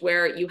things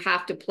where you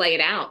have to play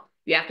it out.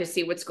 You have to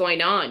see what's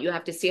going on. You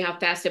have to see how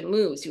fast it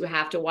moves. You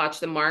have to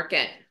watch the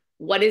market.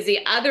 What is the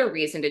other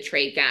reason to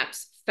trade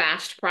gaps?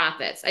 Fast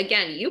profits.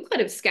 Again, you could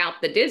have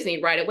scalped the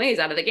Disney right away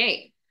out of the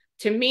gate.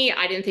 To me,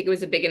 I didn't think it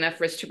was a big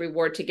enough risk to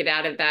reward to get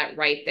out of that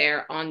right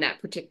there on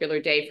that particular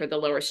day for the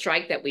lower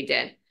strike that we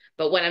did.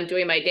 But when I'm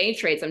doing my day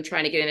trades, I'm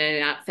trying to get in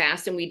and out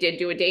fast. And we did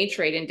do a day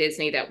trade in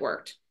Disney that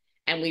worked.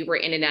 And we were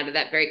in and out of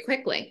that very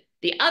quickly.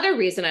 The other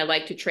reason I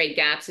like to trade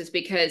gaps is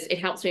because it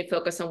helps me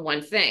focus on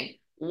one thing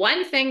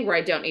where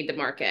I don't need the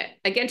market.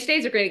 Again,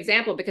 today's a great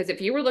example because if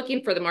you were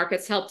looking for the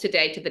market's help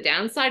today to the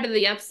downside or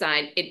the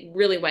upside, it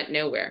really went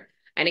nowhere.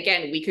 And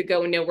again, we could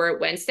go nowhere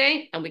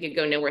Wednesday and we could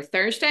go nowhere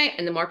Thursday,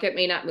 and the market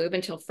may not move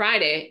until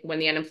Friday when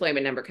the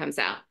unemployment number comes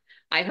out.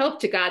 I hope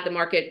to God the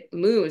market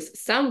moves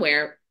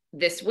somewhere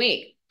this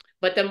week,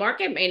 but the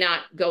market may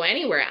not go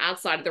anywhere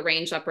outside of the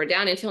range up or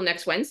down until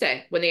next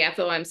Wednesday when the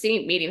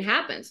FOMC meeting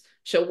happens.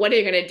 So what are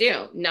you going to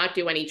do? Not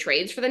do any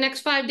trades for the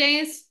next 5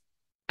 days?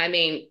 I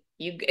mean,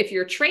 if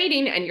you're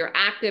trading and you're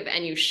active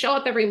and you show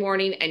up every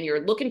morning and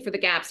you're looking for the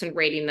gaps and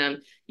rating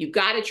them, you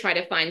got to try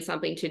to find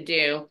something to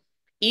do,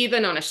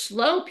 even on a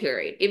slow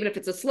period, even if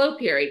it's a slow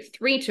period,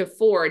 3 to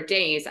 4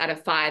 days out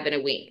of 5 in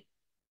a week.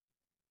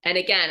 And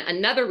again,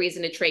 another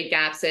reason to trade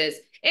gaps is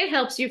it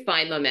helps you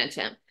find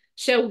momentum.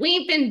 So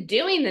we've been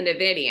doing the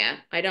NVIDIA.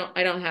 I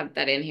don't have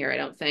that in here, I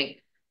don't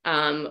think.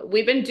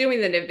 We've been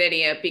doing the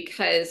NVIDIA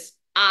because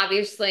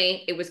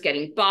obviously it was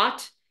getting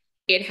bought.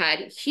 It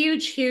had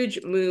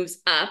huge moves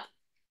up.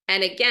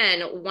 And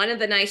again, one of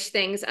the nice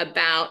things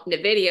about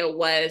NVIDIA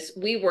was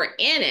we were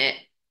in it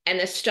and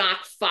the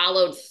stock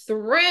followed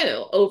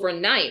through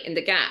overnight in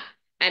the gap.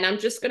 And I'm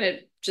just going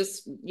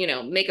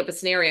to make up a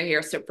scenario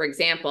here. So for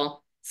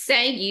example,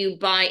 say you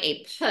buy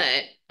a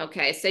put,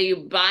 okay, say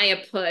you buy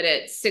a put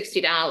at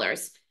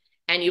 $60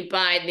 and you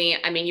buy the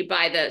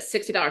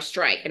 $60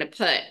 strike in a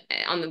put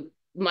on the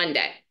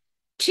Monday.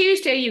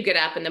 Tuesday, you get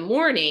up in the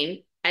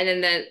morning and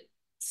then the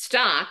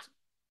stock,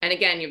 and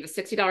again, you have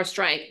the $60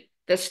 strike,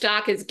 the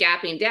stock is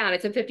gapping down.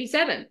 It's at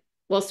 57.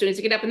 Well, as soon as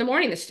you get up in the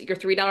morning, you're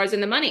 $3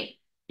 in the money.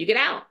 You get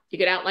out. You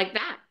get out like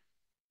that.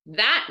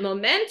 That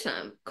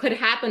momentum could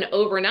happen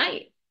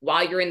overnight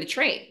while you're in the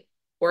trade,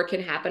 or it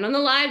can happen on the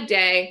live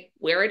day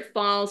where it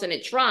falls and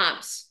it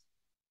drops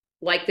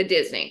like the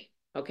Disney,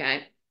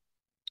 okay?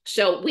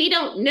 So we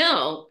don't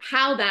know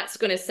how that's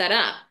going to set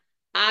up.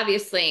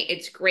 Obviously,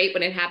 it's great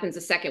when it happens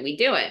the second we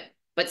do it,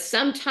 but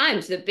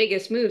sometimes the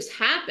biggest moves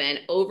happen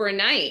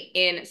overnight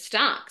in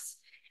stocks.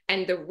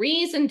 And the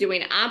reason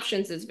doing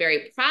options is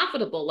very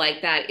profitable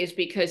like that is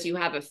because you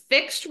have a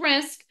fixed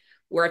risk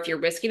where if you're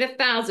risking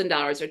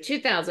 $1,000 or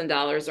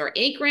 $2,000 or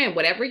 8 grand,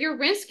 whatever you're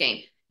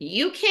risking,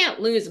 you can't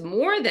lose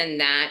more than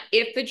that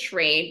if the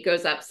trade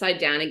goes upside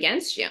down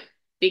against you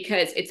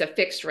because it's a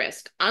fixed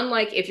risk,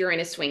 unlike if you're in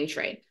a swing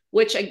trade,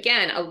 which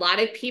again, a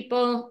lot of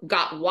people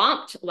got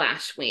whopped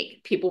last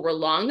week. People were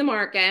long the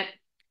market.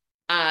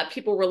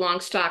 People were long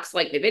stocks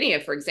like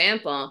NVIDIA, for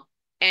example,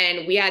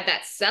 and we had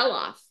that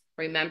sell-off.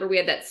 Remember, we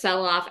had that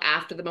sell-off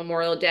after the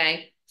Memorial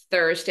Day,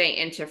 Thursday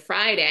into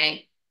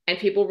Friday, and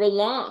people were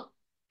long.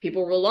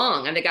 People were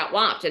long, and they got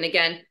whopped. And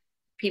again,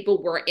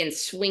 people were in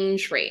swing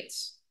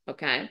trades,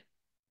 okay?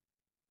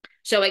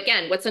 So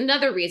again, what's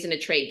another reason to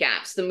trade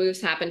gaps? The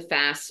moves happen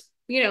fast,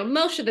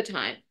 most of the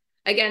time.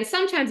 Again,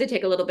 sometimes they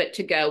take a little bit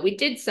to go. We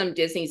did some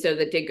Disney's though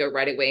that did go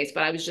right away,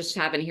 but I was just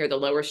having here the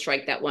lower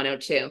strike, that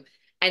 102.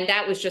 And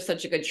that was just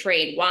such a good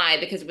trade. Why?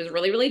 Because it was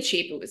really, really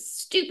cheap. It was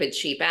stupid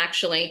cheap,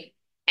 actually.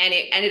 And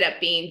it ended up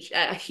being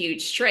a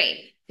huge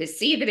trade. To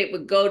see that it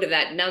would go to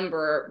that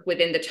number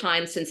within the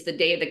time since the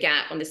day of the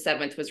gap on the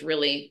 7th was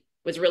really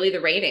the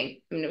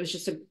rating. I mean, it was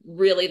just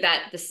really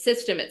that the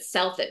system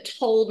itself that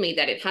told me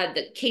that it had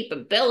the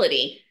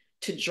capability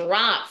to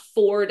drop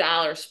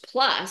 $4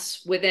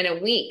 plus within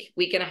a week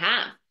and a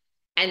half.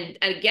 And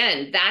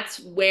again, that's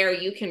where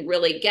you can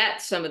really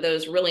get some of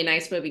those really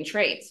nice moving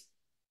trades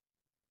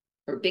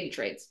or big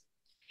trades.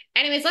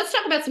 Anyways, let's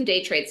talk about some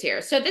day trades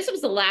here. So this was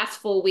the last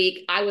full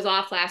week. I was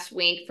off last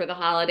week for the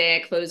holiday.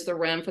 I closed the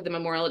room for the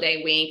Memorial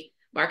Day week.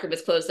 Market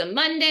was closed on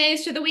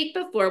Mondays. So the week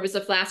before was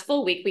the last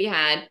full week we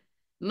had.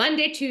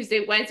 Monday,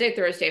 Tuesday, Wednesday,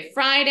 Thursday,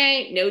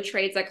 Friday, no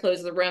trades. I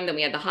closed the room. Then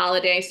we had the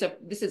holiday. So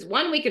this is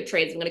 1 week of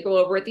trades. I'm going to go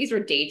over it. These are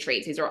day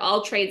trades. These are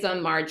all trades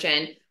on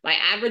margin. My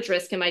average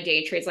risk in my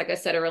day trades, like I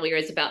said earlier,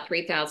 is about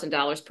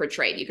 $3,000 per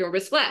trade. You can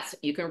risk less.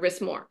 You can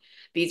risk more.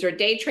 These are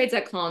day trades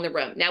I call in the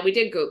room. Now we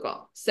did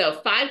Google. So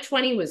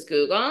 520 was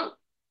Google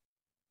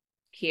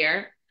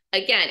here.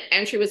 Again,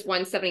 entry was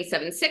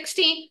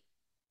 177.60.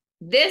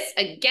 This,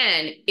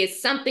 again,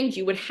 is something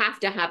you would have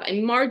to have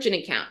a margin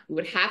account. You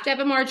would have to have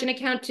a margin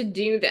account to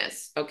do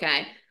this,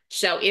 okay?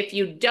 So if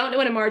you don't know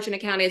what a margin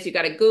account is, you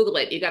got to Google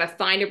it. You got to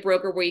find a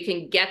broker where you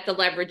can get the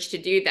leverage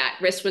to do that.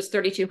 Risk was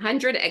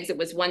 3,200, exit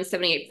was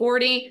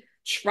 178.40.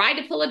 Try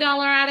to pull $1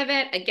 out of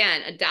it.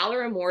 Again, $1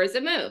 or more is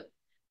a move.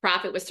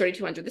 Profit was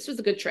 3,200. This was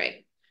a good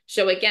trade.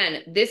 So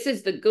again, this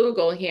is the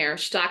Google here.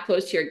 Stock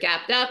closed here,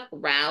 gapped up,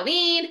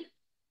 rallied,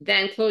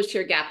 then closed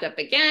here, gapped up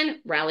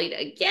again, rallied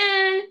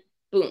again,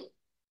 boom.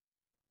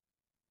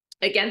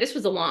 Again, this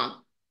was a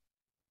long.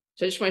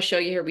 So I just want to show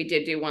you here, we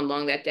did do one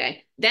long that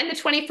day. Then the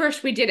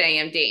 21st, we did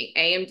AMD.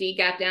 AMD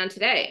gapped down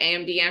today.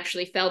 AMD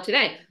actually fell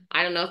today.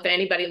 I don't know if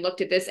anybody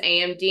looked at this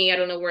AMD. I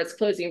don't know where it's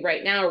closing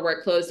right now or where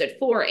it closed at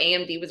 4.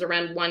 AMD was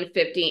around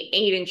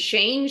 158 and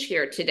change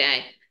here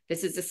today.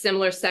 This is a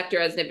similar sector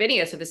as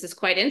NVIDIA, so this is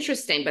quite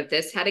interesting, but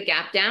this had a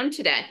gap down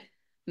today.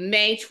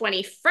 May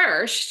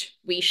 21st,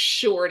 we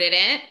shorted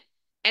it.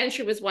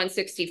 Entry was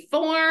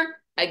 164.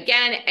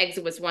 Again,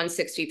 exit was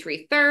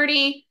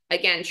 163.30.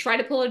 Again, try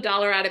to pull $1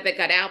 out of it,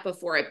 got out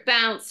before it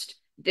bounced.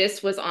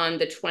 This was on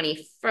the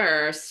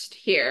 21st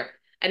here.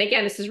 And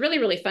again, this is really,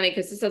 really funny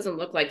because this doesn't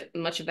look like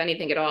much of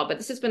anything at all, but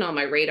this has been on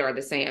my radar,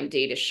 this AMD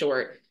to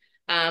short.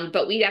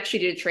 But we actually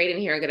did a trade in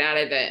here and got out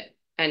of it.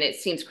 And it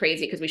seems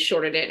crazy because we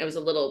shorted it and it was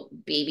a little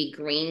baby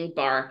green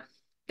bar.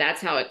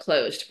 That's how it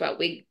closed, but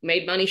we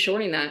made money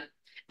shorting that.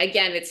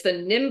 Again, it's the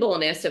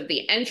nimbleness of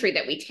the entry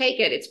that we take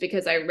it. It's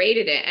because I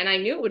rated it and I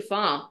knew it would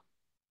fall.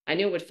 I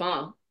knew it would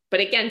fall.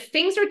 But again,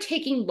 things are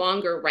taking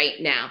longer right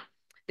now.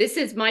 This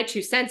is my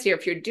 2 cents here.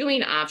 If you're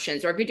doing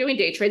options or if you're doing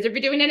day trades, or if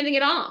you're doing anything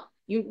at all,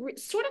 you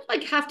sort of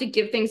like have to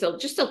give things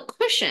just a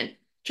cushion.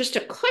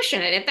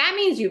 And if that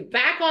means you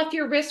back off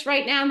your risk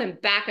right now, then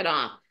back it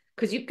off.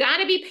 Because you've got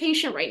to be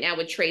patient right now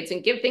with trades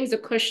and give things a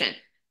cushion.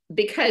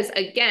 Because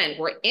again,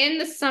 we're in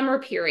the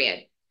summer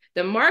period.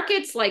 The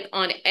market's like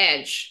on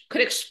edge,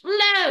 could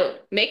explode,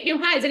 make new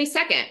highs any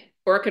second,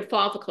 or it could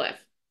fall off a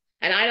cliff.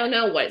 And I don't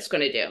know what it's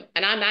going to do.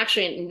 And I'm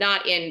actually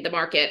not in the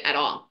market at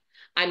all.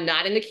 I'm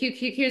not in the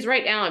QQQs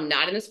right now. I'm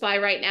not in the SPY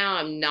right now.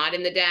 I'm not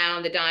in the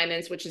Dow, the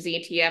Diamonds, which is the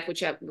ETF,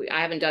 which I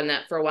haven't done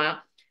that for a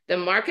while. The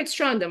market's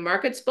strong. The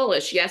market's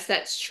bullish. Yes,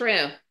 that's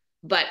true.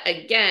 But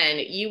again,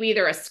 you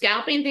either are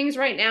scalping things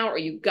right now or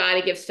you got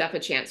to give stuff a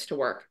chance to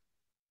work.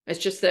 It's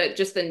just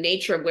the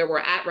nature of where we're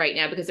at right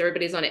now because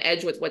everybody's on the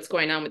edge with what's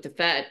going on with the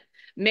Fed.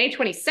 May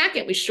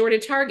 22nd, we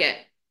shorted Target.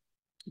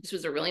 This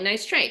was a really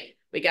nice trade.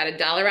 We got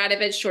 $1 out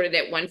of it, shorted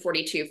at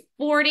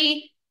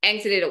 142.40,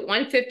 exited at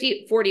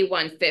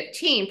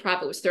 150.41.15.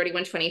 Profit was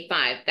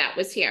 31.25. That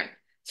was here.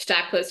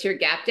 Stock closed here,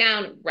 gap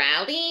down,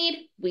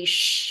 rallied. We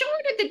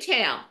shorted the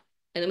tail,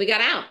 and then we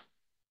got out,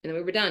 and then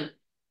we were done.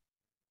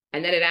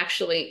 And then it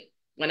actually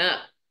went up.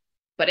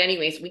 But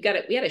anyways, we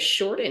had a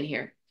short in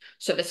here.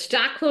 So the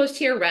stock closed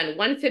here around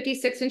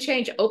 156 and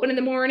change, open in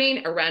the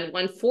morning around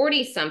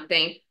 140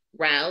 something,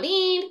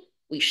 rallied,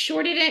 we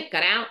shorted it,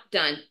 got out,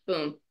 done,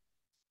 boom.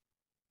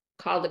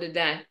 Called it a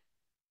day.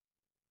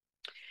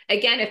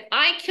 Again, if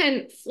I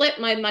can flip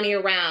my money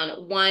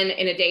around one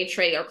in a day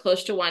trade or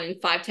close to one in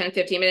 5, 10,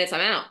 15 minutes,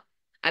 I'm out.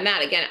 I'm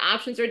out. Again,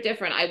 options are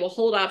different. I will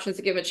hold options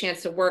to give them a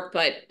chance to work,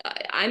 but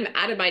I'm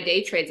out of my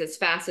day trades as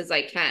fast as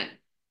I can.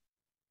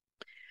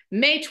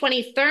 May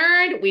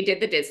 23rd, we did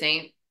the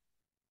Disney.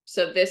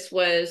 So this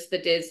was the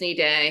Disney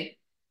day.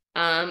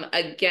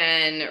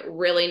 Again,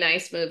 really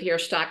nice move here.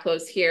 Stock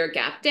closed here,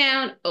 gap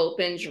down,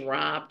 open,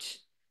 dropped.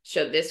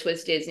 So this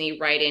was Disney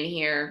right in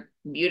here.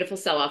 Beautiful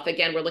sell-off.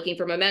 Again, we're looking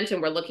for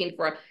momentum. We're looking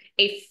for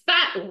a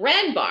fat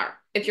red bar.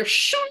 If you're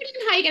shorting,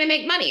 how are you going to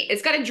make money?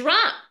 It's got to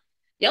drop.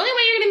 The only way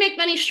you're going to make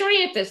money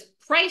shorting if this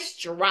price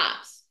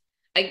drops.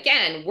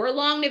 Again, we're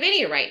long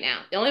Nvidia right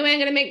now. The only way I'm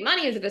going to make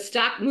money is if the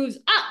stock moves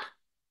up.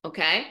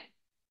 Okay?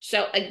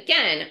 So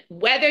again,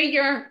 whether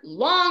you're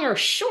long or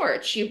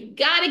short, you've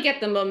got to get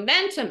the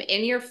momentum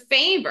in your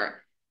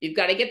favor. You've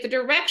got to get the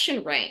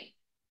direction right.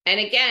 And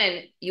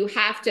again, you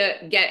have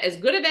to get as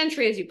good of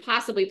entry as you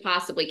possibly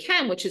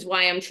can, which is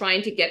why I'm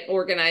trying to get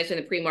organized in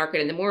the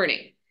pre-market in the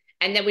morning.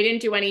 And then we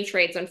didn't do any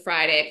trades on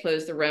Friday. I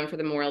closed the room for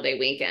the Memorial Day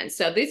weekend.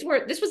 So this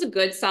was a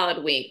good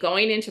solid week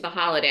going into the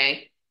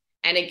holiday.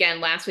 And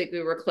again, last week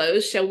we were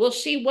closed. So we'll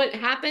see what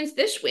happens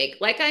this week.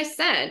 Like I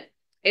said,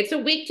 it's a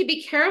week to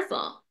be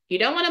careful. You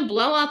don't want to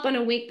blow up on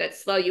a week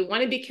that's slow. You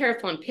want to be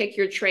careful and pick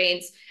your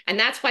trades. And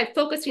that's why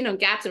focusing on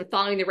gaps and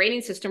following the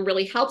rating system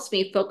really helps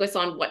me focus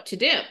on what to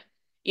do.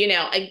 You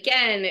know,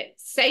 again,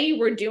 say you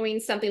were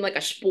doing something like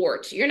a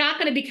sport. You're not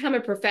going to become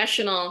a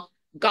professional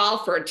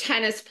golfer,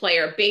 tennis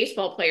player,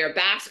 baseball player,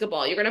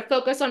 basketball. You're going to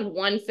focus on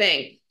one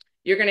thing.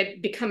 You're going to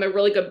become a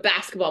really good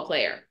basketball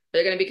player.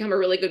 You're going to become a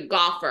really good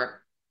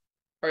golfer,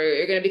 or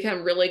you're going to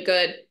become really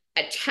good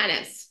at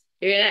tennis.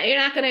 You're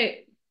not going to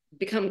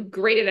become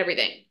great at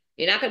everything.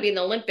 You're not going to be in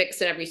the Olympics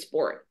in every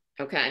sport.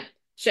 Okay.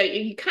 So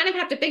you kind of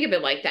have to think of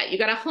it like that. You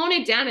got to hone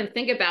it down and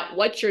think about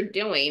what you're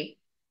doing,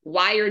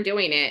 why you're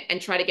doing it,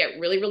 and try to get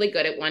really, really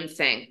good at one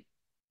thing.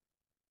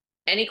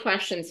 Any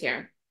questions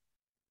here?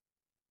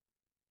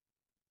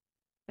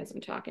 As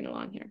I'm talking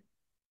along here.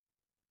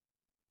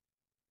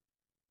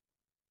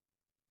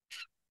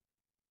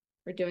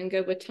 We're doing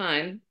good with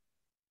time.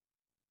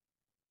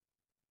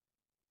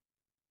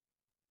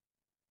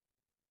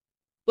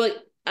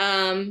 But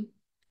I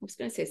was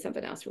going to say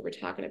something else we were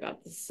talking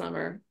about this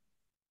summer.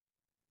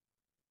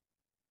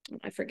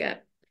 I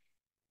forget.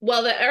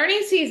 Well, the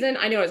earnings season,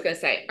 I know what I was going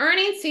to say.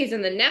 Earnings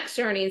season, the next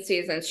earnings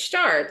season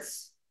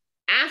starts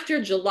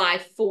after July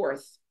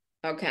 4th.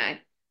 Okay.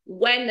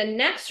 When the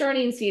next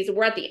earnings season,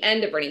 we're at the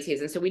end of earnings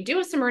season. So we do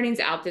have some earnings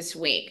out this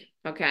week.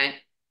 Okay.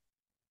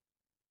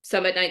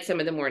 Some at night, some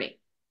in the morning.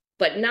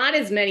 But not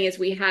as many as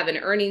we have an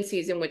earnings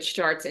season, which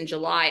starts in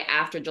July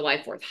after July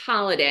 4th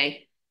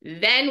holiday.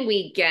 Then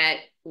we get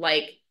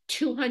like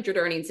 200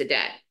 earnings a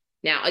day.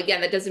 Now,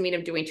 again, that doesn't mean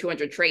I'm doing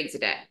 200 trades a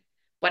day,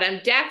 but I'm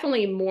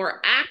definitely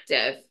more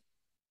active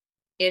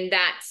in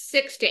that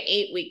 6 to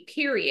 8 week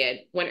period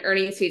when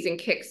earnings season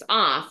kicks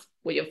off.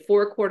 We have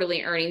 4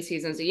 quarterly earnings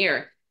seasons a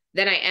year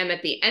than I am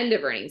at the end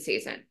of earnings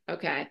season.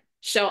 Okay.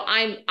 So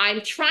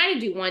I'm trying to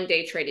do 1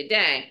 day trade a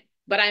day,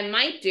 but I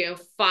might do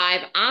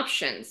 5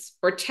 options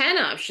or 10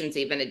 options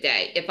even a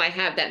day if I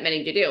have that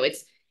many to do.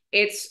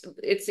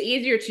 It's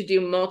easier to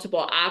do multiple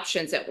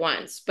options at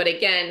once. But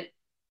again,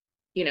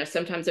 you know,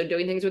 sometimes I'm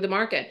doing things with the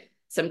market.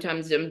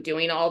 Sometimes I'm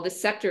doing all the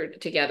sector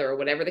together or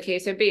whatever the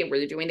case may be.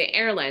 We're doing the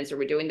airlines or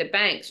we're doing the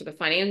banks or the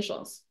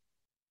financials.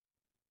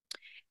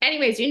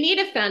 Anyways, you need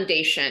a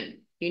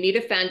foundation. You need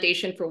a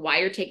foundation for why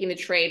you're taking the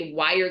trade,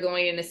 why you're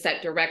going in a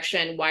set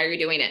direction, why you're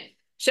doing it.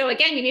 So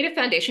again, you need a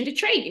foundation to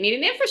trade. You need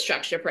an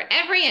infrastructure for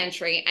every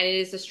entry, and it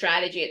is the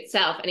strategy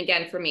itself. And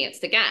again, for me, it's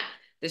the gap.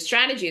 The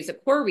strategy is a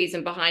core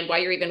reason behind why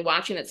you're even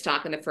watching that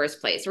stock in the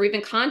first place, or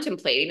even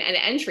contemplating an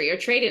entry or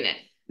trade in it.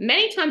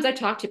 Many times I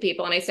talk to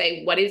people and I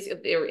say,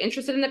 if they're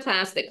interested in the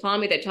class, they call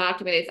me, they talk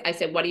to me, I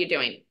say, what are you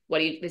doing?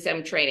 They say,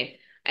 I'm trading.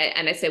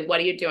 And I say, what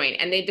are you doing?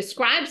 And they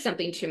describe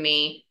something to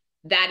me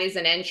that is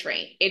an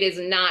entry. It is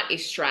not a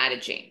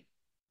strategy.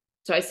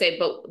 So I say,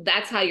 but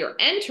that's how you're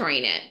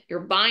entering it. You're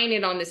buying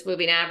it on this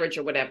moving average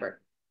or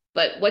whatever.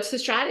 But what's the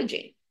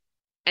strategy?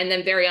 And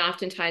then very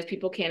oftentimes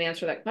people can't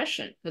answer that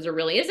question because there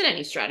really isn't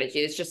any strategy.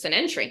 It's just an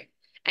entry.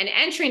 And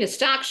entering a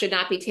stock should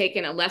not be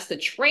taken unless the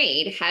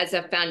trade has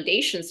a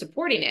foundation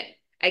supporting it.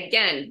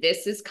 Again,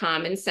 this is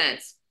common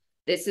sense.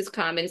 This is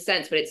common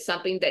sense, but it's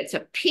something that's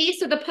a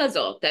piece of the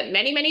puzzle that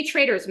many, many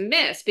traders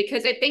miss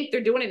because they think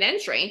they're doing an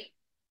entry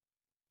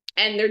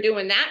and they're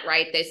doing that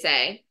right, they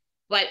say.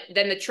 But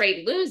then the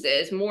trade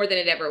loses more than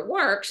it ever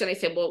works. And they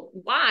say, well,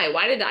 why?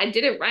 I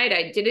did it right.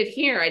 I did it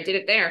here. I did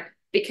it there.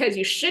 Because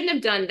you shouldn't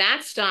have done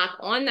that stock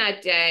on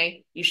that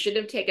day. You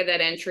shouldn't have taken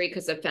that entry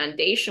because the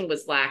foundation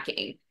was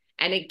lacking.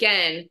 And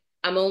again,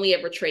 I'm only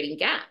ever trading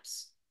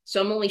gaps.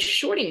 So I'm only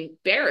shorting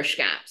bearish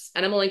gaps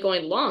and I'm only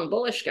going long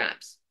bullish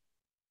gaps.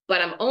 but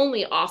I'm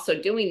only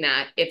also doing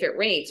that if it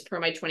rates per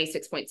my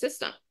 26-point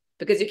system,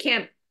 because you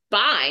can't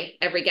buy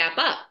every gap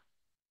up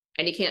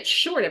and you can't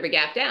short every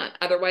gap down.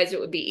 Otherwise,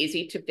 it would be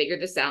easy to figure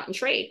this out and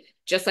trade.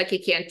 Just like you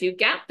can't do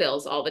gap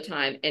fills all the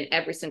time in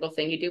every single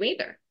thing you do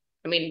either.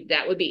 I mean,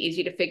 that would be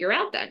easy to figure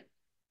out then,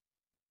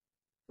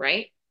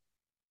 right?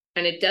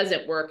 And it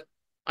doesn't work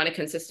on a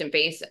consistent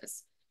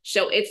basis.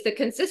 So it's the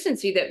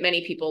consistency that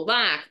many people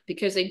lack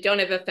because they don't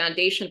have a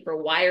foundation for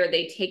why are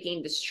they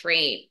taking this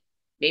trade.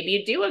 Maybe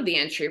you do have the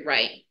entry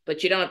right,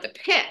 but you don't have the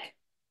pick.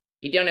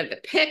 You don't have the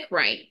pick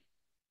right.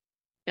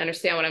 You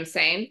understand what I'm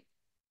saying?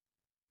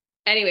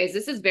 Anyways,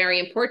 this is very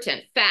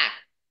important. Fact,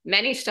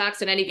 many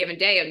stocks on any given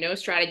day have no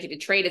strategy to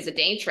trade as a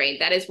day trade.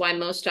 That is why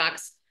most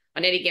stocks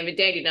on any given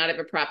day do not have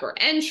a proper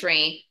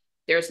entry.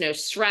 There's no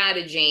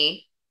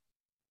strategy.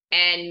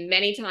 And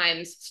many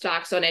times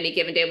stocks on any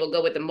given day will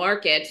go with the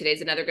market.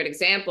 Today's another good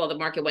example. The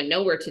market went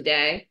nowhere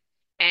today.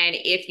 And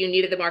if you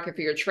needed the market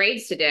for your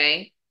trades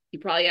today, you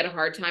probably had a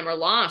hard time or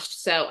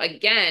lost. So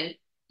again,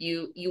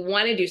 you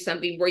want to do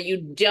something where you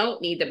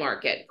don't need the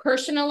market.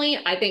 Personally,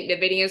 I think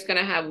NVIDIA is going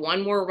to have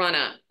one more run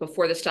up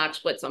before the stock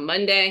splits on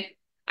Monday.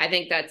 I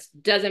think that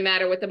doesn't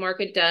matter what the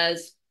market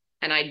does.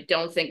 And I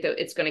don't think that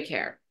it's going to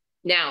care.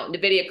 Now,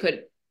 NVIDIA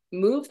could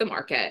move the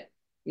market.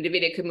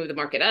 NVIDIA could move the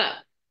market up.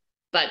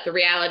 But the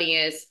reality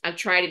is I've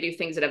tried to do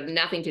things that have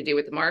nothing to do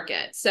with the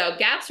market. So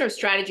gaps are a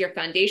strategy or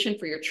foundation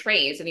for your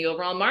trades in the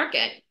overall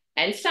market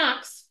and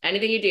stocks,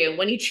 anything you do.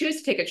 When you choose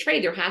to take a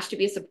trade, there has to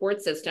be a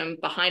support system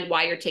behind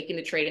why you're taking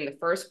the trade in the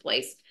first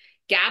place.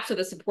 Gaps are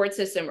the support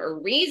system or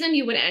reason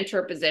you would enter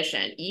a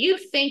position. You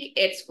think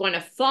it's going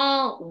to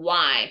fall.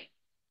 Why?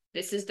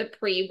 This is the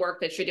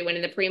pre-work that you're doing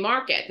in the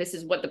pre-market. This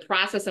is what the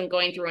process I'm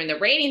going through in the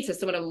rating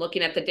system when I'm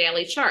looking at the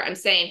daily chart. I'm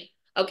saying,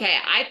 okay,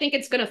 I think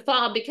it's going to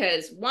fall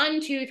because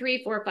 1, 2,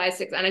 3, 4, 5,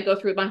 6, and I go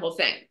through my whole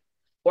thing.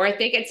 Or I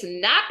think it's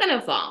not going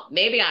to fall.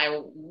 Maybe I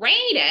rate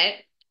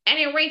it and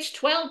it rates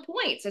 12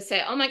 points. I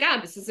say, oh my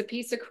God, this is a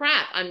piece of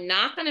crap. I'm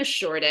not going to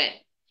short it.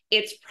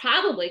 It's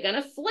probably going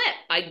to flip.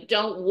 I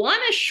don't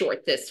want to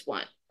short this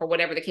one, or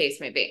whatever the case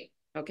may be,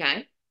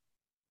 okay?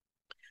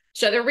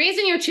 So the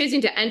reason you're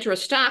choosing to enter a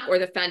stock or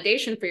the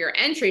foundation for your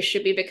entry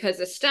should be because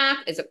the stock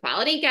is a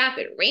quality gap,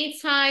 it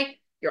rates high.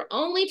 You're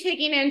only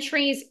taking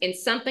entries in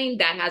something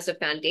that has a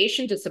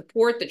foundation to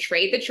support the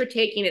trade that you're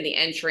taking in the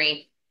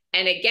entry.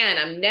 And again,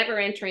 I'm never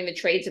entering the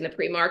trades in the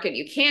pre-market.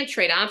 You can't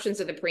trade options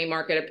in the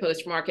pre-market or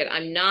post-market.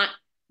 I'm not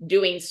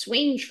doing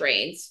swing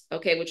trades,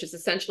 okay, which is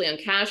essentially on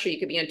cash, or you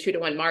could be on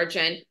 2-to-1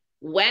 margin.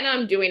 When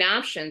I'm doing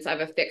options, I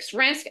have a fixed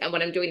risk. And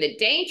when I'm doing the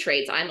day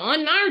trades, I'm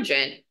on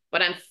margin,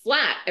 but I'm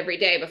flat every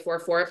day before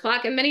 4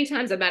 o'clock. And many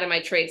times I'm out of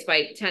my trades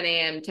by 10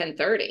 a.m.,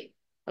 10:30,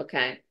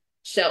 okay?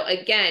 So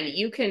again,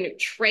 you can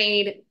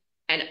trade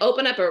and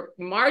open up a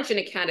margin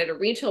account at a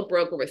retail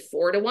broker with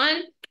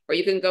 4-to-1, or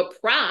you can go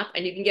prop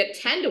and you can get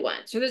 10-to-1.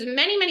 So there's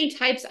many, many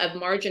types of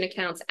margin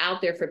accounts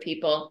out there for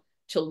people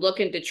to look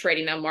into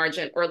trading on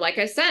margin. Or like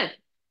I said,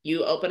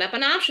 you open up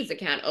an options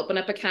account, open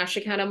up a cash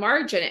account on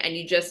margin, and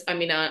you just,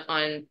 on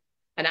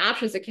an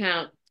options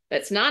account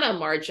that's not on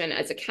margin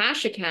as a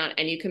cash account,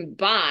 and you can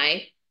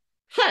buy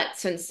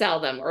puts and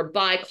sell them or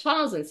buy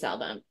calls and sell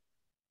them.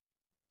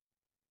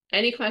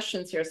 Any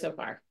questions here so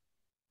far?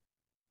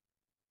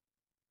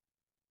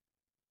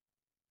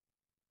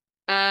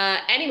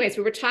 Anyways,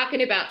 we were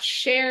talking about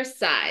share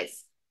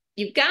size.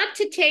 You've got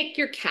to take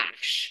your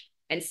cash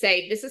and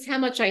say, this is how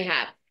much I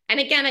have. And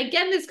again, I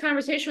get in this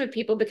conversation with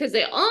people because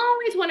they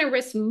always want to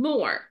risk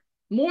more.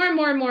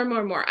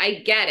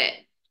 I get it.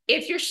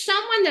 If you're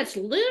someone that's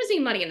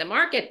losing money in the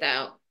market,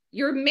 though,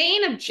 your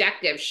main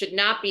objective should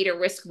not be to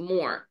risk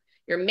more.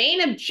 Your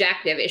main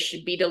objective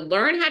should be to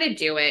learn how to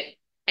do it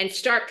and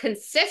start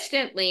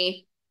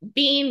consistently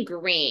being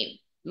green.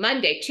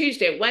 Monday,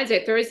 Tuesday,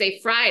 Wednesday, Thursday,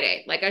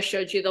 Friday, like I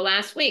showed you the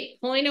last week,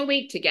 pulling a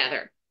week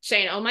together,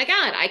 saying, oh my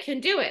God, I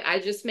can do it. I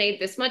just made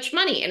this much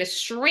money in a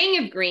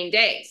string of green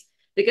days.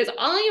 Because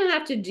all you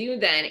have to do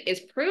then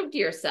is prove to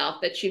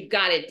yourself that you've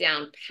got it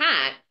down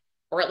pat,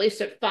 or at least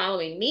at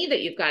following me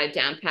that you've got it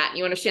down pat, and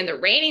you understand the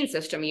rating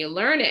system, you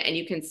learn it, and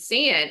you can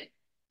see it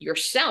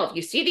yourself.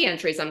 You see the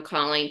entries I'm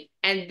calling,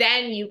 and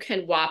then you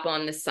can whop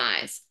on the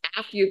size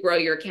after you grow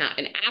your account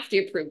and after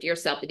you prove to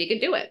yourself that you can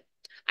do it.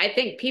 I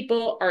think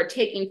people are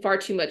taking far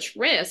too much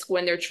risk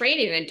when they're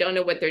trading and don't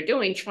know what they're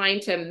doing, trying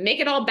to make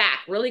it all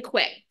back really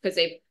quick because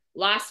they've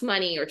lost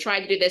money or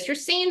tried to do this. You're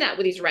seeing that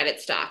with these Reddit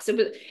stocks.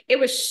 It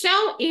was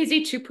so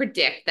easy to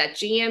predict that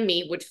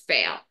GME would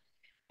fail.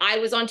 I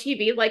was on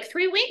TV like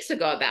 3 weeks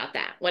ago about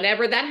that.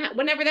 Whenever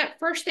that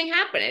first thing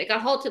happened, it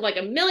got halted like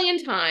a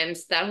million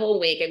times that whole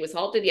week. It was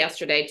halted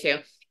yesterday too.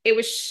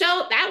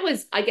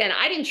 Again,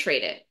 I didn't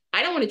trade it.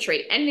 I don't want to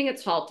trade anything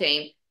that's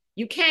halting.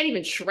 You can't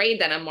even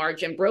trade that on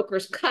margin.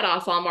 Brokers cut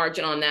off all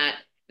margin on that.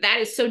 That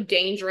is so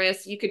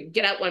dangerous. You could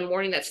get out one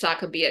morning, that stock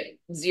could be at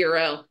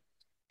zero.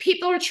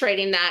 People are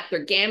trading that.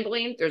 They're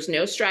gambling. There's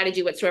no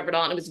strategy whatsoever at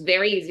all. And it was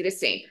very easy to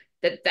see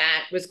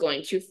that was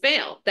going to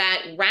fail.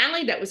 That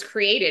rally that was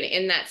created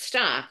in that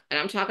stock, and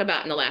I'm talking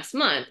about in the last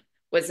month,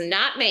 was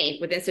not made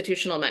with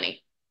institutional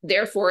money.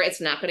 Therefore,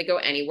 it's not going to go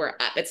anywhere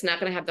up. It's not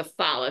going to have the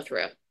follow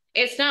through.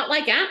 It's not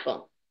like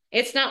Apple.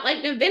 It's not like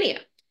Nvidia.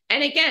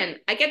 And again,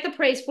 I get the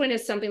price point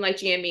of something like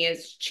GME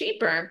is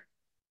cheaper,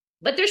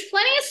 but there's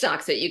plenty of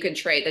stocks that you can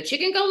trade that you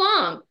can go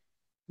long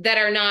that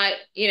are not,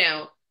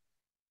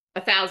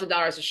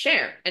 $1,000 a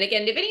share. And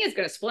again, Nvidia is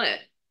going to split.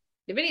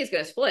 Nvidia is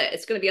going to split.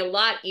 It's going to be a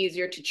lot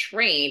easier to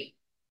trade,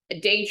 a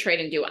day trade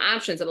and do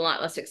options and a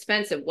lot less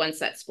expensive once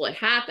that split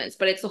happens.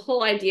 But it's the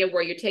whole idea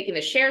where you're taking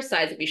the share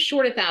size. If you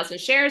short 1,000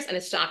 shares and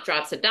the stock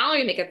drops $1,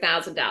 you make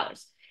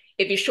 $1,000.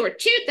 If you short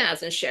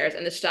 2,000 shares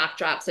and the stock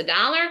drops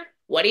 $1,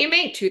 what do you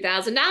make?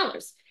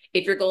 $2,000.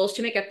 If your goal is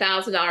to make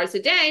 $1,000 a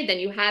day, then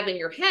you have in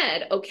your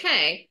head,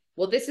 okay,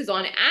 well, this is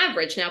on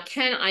average. Now,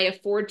 can I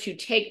afford to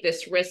take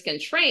this risk and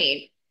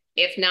trade?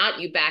 If not,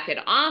 you back it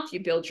off,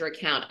 you build your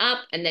account up,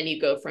 and then you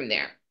go from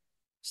there.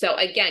 So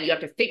again, you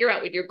have to figure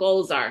out what your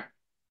goals are.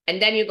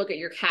 And then you look at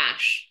your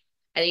cash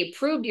and you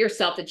prove to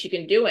yourself that you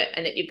can do it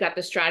and that you've got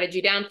the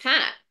strategy down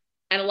pat.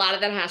 And a lot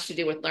of that has to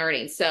do with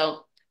learning.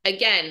 So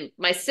again,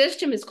 my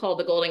system is called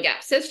the Golden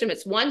Gap System.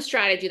 It's one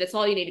strategy. That's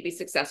all you need to be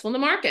successful in the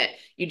market.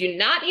 You do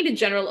not need a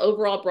general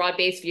overall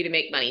broad-based view to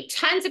make money.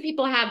 Tons of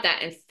people have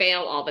that and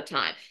fail all the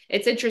time.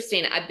 It's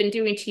interesting. I've been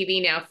doing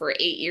TV now for 8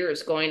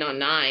 years, going on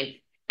 9.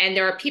 And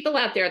there are people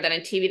out there that on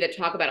TV that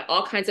talk about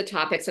all kinds of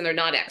topics and they're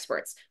not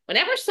experts.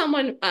 Whenever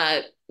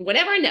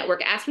a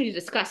network asks me to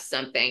discuss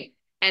something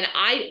and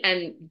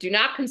I do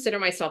not consider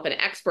myself an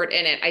expert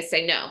in it, I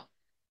say no.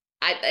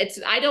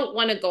 I don't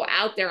want to go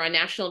out there on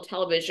national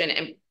television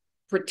and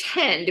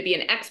pretend to be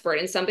an expert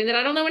in something that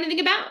I don't know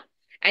anything about.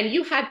 And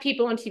you have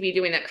people on TV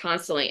doing that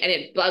constantly, and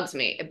it bugs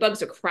me. It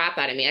bugs the crap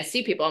out of me. I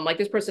see people, I'm like,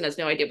 this person has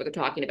no idea what they're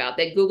talking about.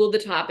 They Googled the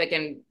topic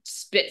and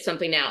spit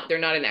something out. They're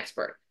not an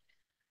expert.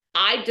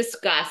 I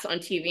discuss on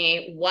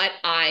TV what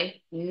I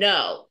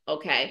know,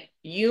 okay?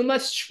 You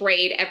must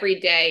trade every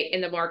day in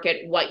the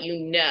market what you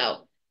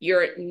know.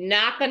 You're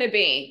not going to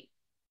be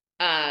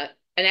an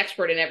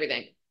expert in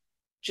everything.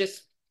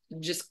 Just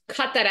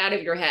cut that out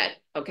of your head,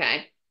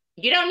 okay?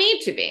 You don't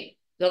need to be.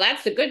 So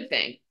that's the good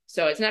thing.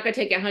 So it's not going to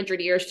take you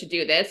 100 years to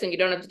do this, and you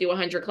don't have to do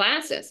 100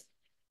 classes.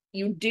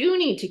 You do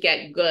need to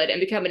get good and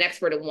become an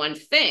expert in one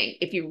thing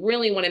if you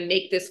really want to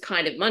make this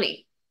kind of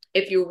money.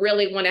 If you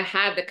really want to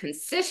have the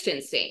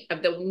consistency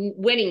of the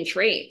winning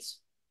trades,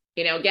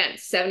 again,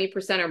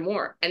 70% or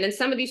more. And then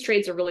some of these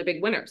trades are really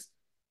big winners.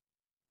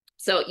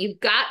 So you've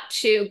got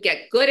to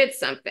get good at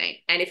something.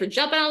 And if you're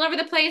jumping all over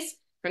the place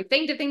from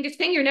thing to thing to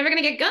thing, you're never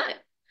going to get good.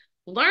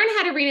 Learn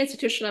how to read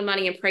institutional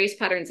money and price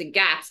patterns and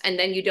gaps, and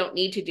then you don't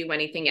need to do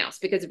anything else.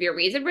 Because if your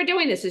reason for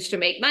doing this is to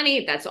make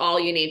money, that's all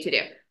you need to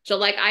do. So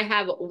like I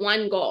have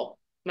one goal.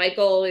 My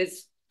goal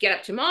is get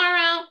up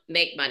tomorrow,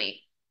 make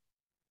money.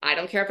 I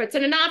don't care if it's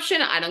in an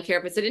option. I don't care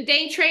if it's in a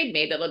day trade.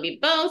 Maybe it'll be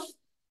both.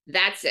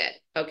 That's it.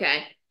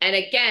 Okay. And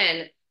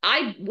again,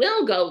 I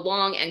will go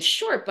long and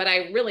short, but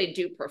I really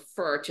do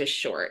prefer to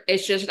short.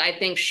 It's just, I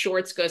think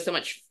shorts go so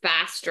much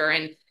faster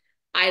and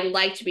I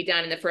like to be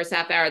done in the first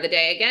half hour of the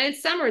day. Again,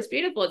 it's summer. It's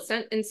beautiful. It's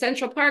in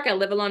Central Park. I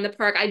live along the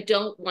park. I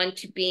don't want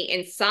to be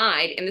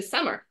inside in the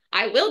summer.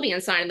 I will be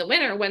inside in the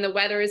winter when the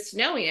weather is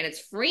snowy and it's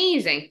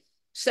freezing.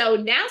 So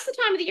now's the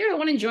time of the year I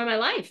want to enjoy my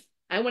life.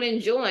 I want to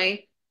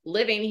enjoy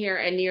living here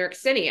in New York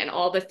City and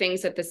all the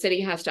things that the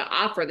city has to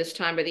offer this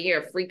time of the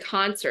year, free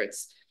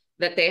concerts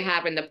that they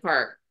have in the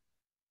park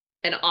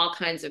and all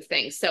kinds of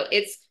things. So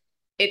it's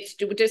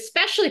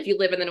especially if you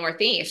live in the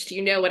Northeast,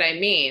 you know what I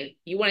mean.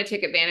 You want to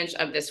take advantage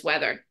of this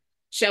weather.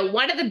 So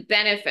what are the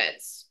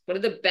benefits? What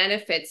are the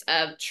benefits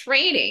of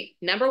trading?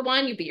 Number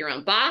one, you be your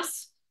own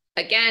boss.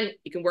 Again,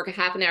 you can work a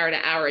half an hour to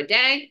an hour a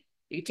day.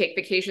 You take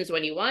vacations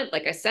when you want.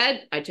 Like I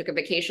said, I took a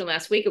vacation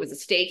last week. It was a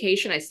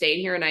staycation. I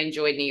stayed here and I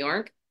enjoyed New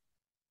York.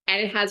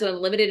 And it has an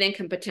unlimited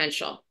income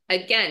potential.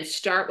 Again,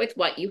 start with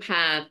what you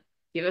have.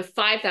 If you have a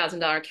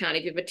 $5,000 account,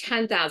 if you have a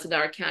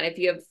 $10,000 account, if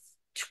you have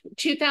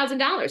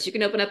 $2,000, you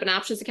can open up an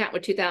options account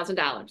with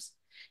 $2,000.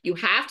 You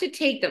have to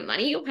take the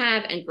money you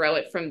have and grow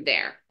it from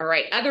there. All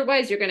right.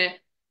 Otherwise, you're going to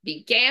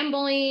be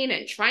gambling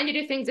and trying to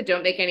do things that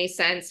don't make any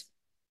sense.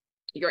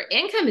 Your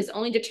income is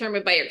only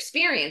determined by your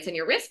experience and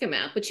your risk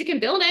amount, but you can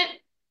build it.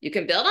 You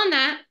can build on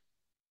that.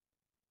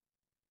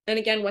 And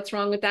again, what's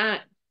wrong with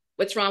that?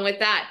 What's wrong with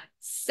that?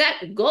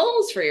 Set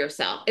goals for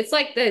yourself. It's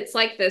like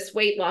this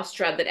weight loss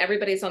drug that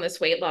everybody's on this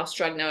weight loss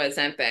drug now,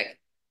 Ozempic.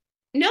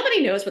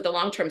 Nobody knows what the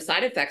long-term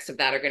side effects of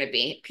that are going to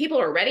be. People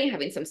are already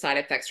having some side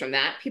effects from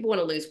that. People want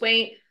to lose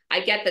weight.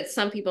 I get that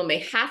some people may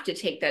have to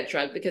take that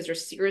drug because they're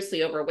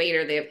seriously overweight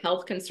or they have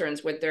health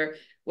concerns with their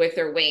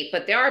weight.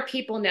 But there are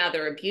people now that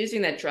are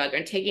abusing that drug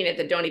and taking it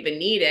that don't even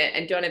need it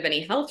and don't have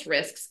any health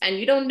risks. And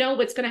you don't know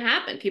what's going to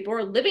happen. People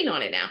are living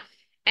on it now.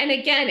 And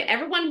again,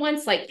 everyone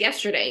wants like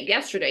yesterday.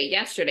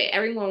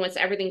 Everyone wants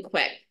everything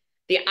quick.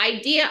 The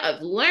idea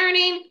of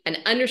learning and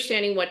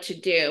understanding what to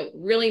do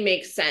really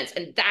makes sense.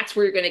 And that's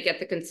where you're going to get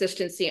the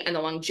consistency and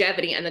the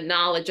longevity and the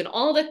knowledge and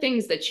all the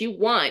things that you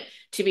want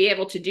to be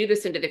able to do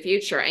this into the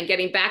future. And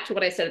getting back to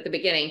what I said at the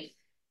beginning,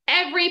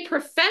 every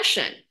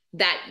profession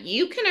that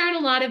you can earn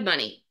a lot of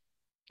money,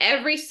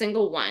 every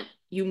single one,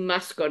 you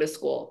must go to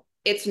school.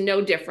 It's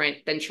no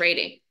different than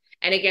trading.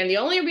 And again, the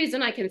only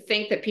reason I can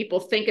think that people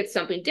think it's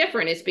something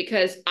different is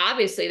because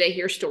obviously they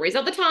hear stories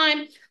all the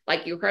time,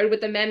 like you heard with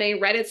the meme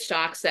Reddit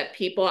stocks, that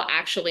people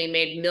actually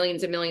made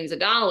millions and millions of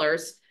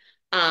dollars,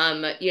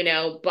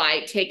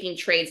 by taking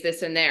trades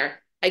this and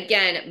there.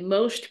 Again,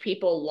 most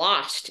people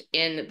lost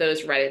in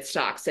those Reddit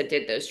stocks that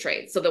did those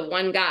trades. So the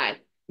one guy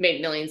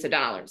made millions of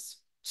dollars.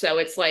 So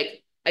it's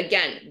like,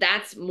 again,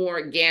 that's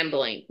more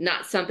gambling,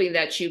 not something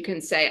that you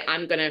can say,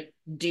 I'm going to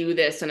do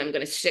this and I'm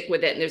going to stick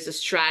with it. And there's a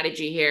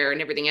strategy here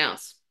and everything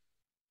else.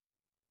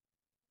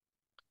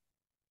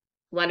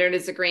 Leonard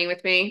is agreeing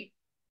with me.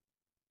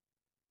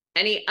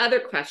 Any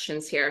other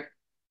questions here?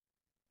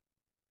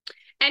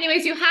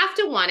 Anyways, you have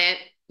to want it.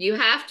 You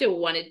have to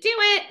want to do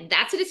it.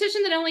 That's a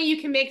decision that only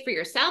you can make for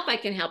yourself. I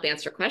can help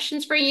answer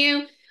questions for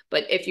you.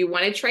 But if you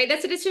want to trade,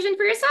 that's a decision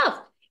for yourself.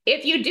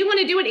 If you do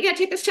want to do it, you got to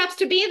take the steps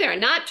to be there,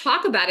 not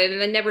talk about it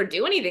and then never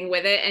do anything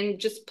with it and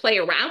just play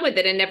around with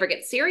it and never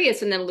get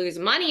serious and then lose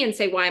money and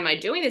say, why am I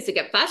doing this? To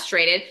get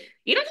frustrated.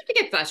 You don't have to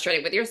get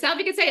frustrated with yourself.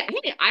 You can say,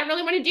 hey, I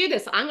really want to do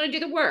this. I'm going to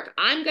do the work.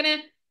 I'm going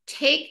to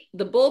take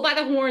the bull by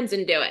the horns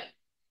and do it.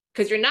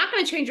 Because you're not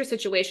going to change your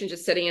situation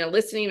just sitting and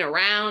listening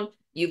around.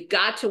 You've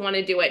got to want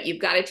to do it. You've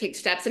got to take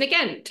steps. And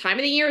again, time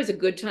of the year is a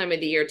good time of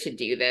the year to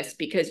do this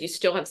because you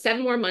still have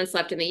 7 more months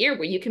left in the year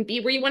where you can be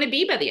where you want to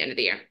be by the end of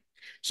the year.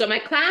 So my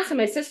class and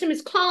my system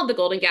is called the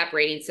Golden Gap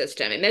Rating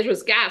System. It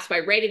measures gaps by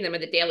rating them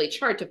in the daily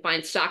chart to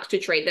find stocks to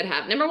trade that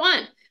have, number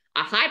one,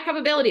 a high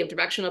probability of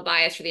directional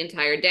bias for the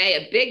entire day,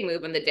 a big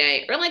move on the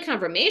day, early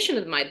confirmation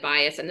of my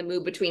bias and the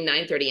move between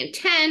 9:30 and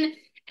 10,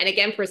 and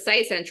again,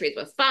 precise entries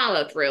with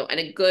follow through and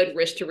a good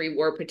risk to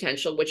reward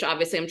potential, which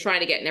obviously I'm trying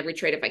to get in every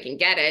trade if I can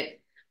get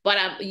it. But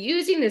I'm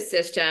using this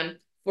system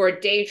for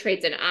day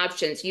trades and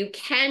options. You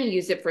can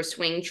use it for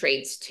swing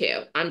trades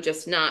too. I'm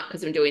just not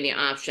because I'm doing the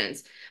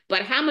options.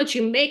 But how much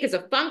you make is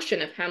a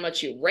function of how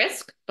much you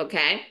risk,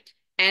 okay?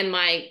 And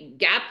my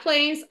gap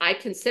plays, I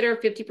consider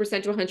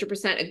 50% to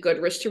 100% a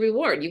good risk to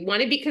reward. You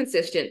want to be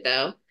consistent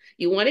though.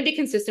 You want to be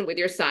consistent with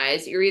your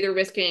size. You're either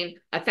risking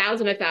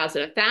 1,000,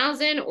 1,000,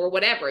 1,000 or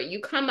whatever.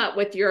 You come up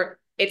with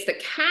it's the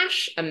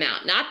cash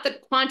amount, not the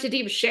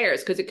quantity of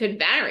shares because it could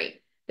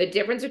vary. The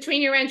difference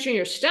between your entry and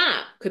your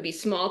stop could be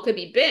small, could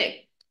be big.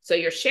 So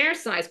your share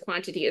size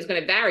quantity is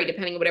going to vary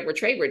depending on whatever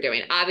trade we're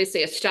doing.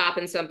 Obviously, a stop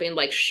in something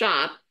like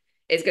shop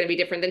is going to be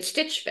different than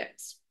Stitch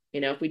Fix,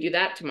 if we do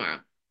that tomorrow.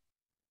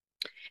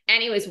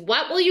 Anyways,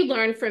 what will you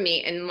learn from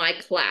me in my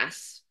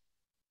class?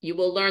 You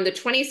will learn the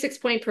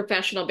 26-point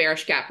professional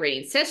bearish gap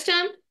rating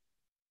system.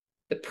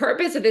 The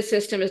purpose of this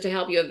system is to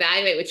help you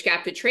evaluate which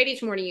gap to trade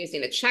each morning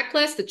using the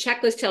checklist. The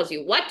checklist tells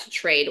you what to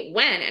trade,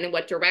 when, and in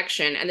what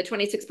direction. And the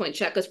 26-point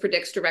checklist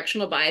predicts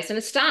directional bias and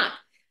a stop.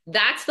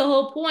 That's the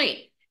whole point.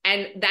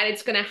 And that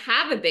it's going to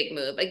have a big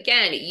move.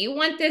 Again, you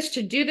want this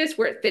to do this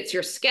where it fits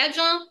your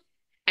schedule.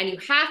 And you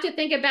have to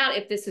think about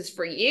if this is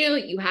for you.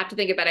 You have to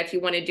think about if you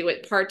want to do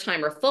it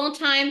part-time or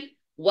full-time.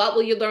 What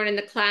will you learn in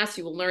the class?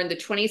 You will learn the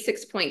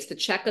 26 points, the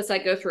checklist I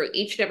go through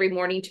each and every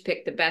morning to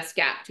pick the best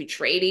gap to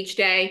trade each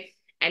day.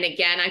 And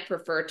again, I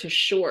prefer to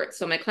short.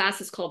 So my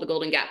class is called the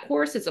Golden Gap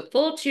course. It's a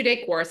full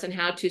 2-day course on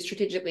how to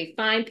strategically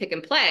find, pick,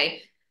 and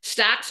play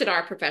stocks that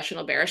are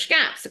professional bearish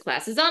gaps. The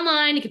class is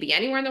online. You could be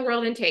anywhere in the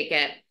world and take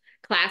it.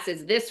 Class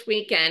is this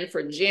weekend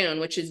for June,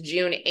 which is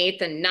June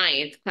 8th and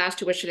 9th. Class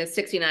tuition is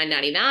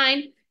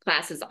 $69.99.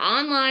 Class is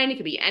online. You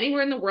could be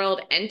anywhere in the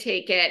world and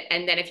take it.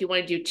 And then if you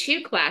want to do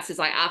 2 classes,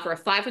 I offer a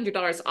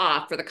 $500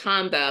 off for the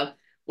combo,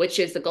 which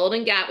is the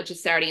Golden Gap, which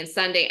is Saturday and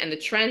Sunday, and the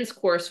Trends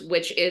course,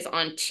 which is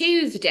on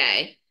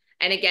Tuesday.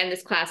 And again,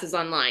 this class is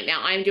online.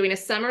 Now, I'm doing a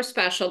summer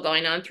special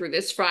going on through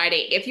this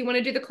Friday. If you want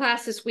to do the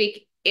class this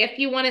week, if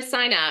you want to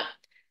sign up,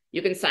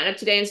 you can sign up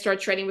today and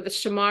start trading with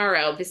us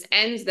tomorrow. This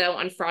ends, though,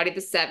 on Friday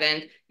the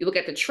 7th. You will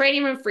get the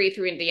trading room free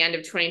through the end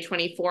of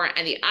 2024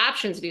 and the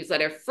options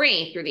newsletter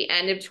free through the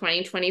end of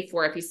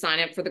 2024 if you sign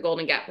up for the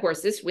Golden Gap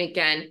course this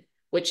weekend,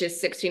 which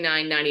is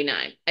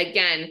 $69.99.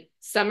 Again,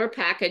 summer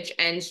package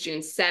ends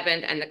June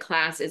 7th and the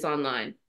class is online.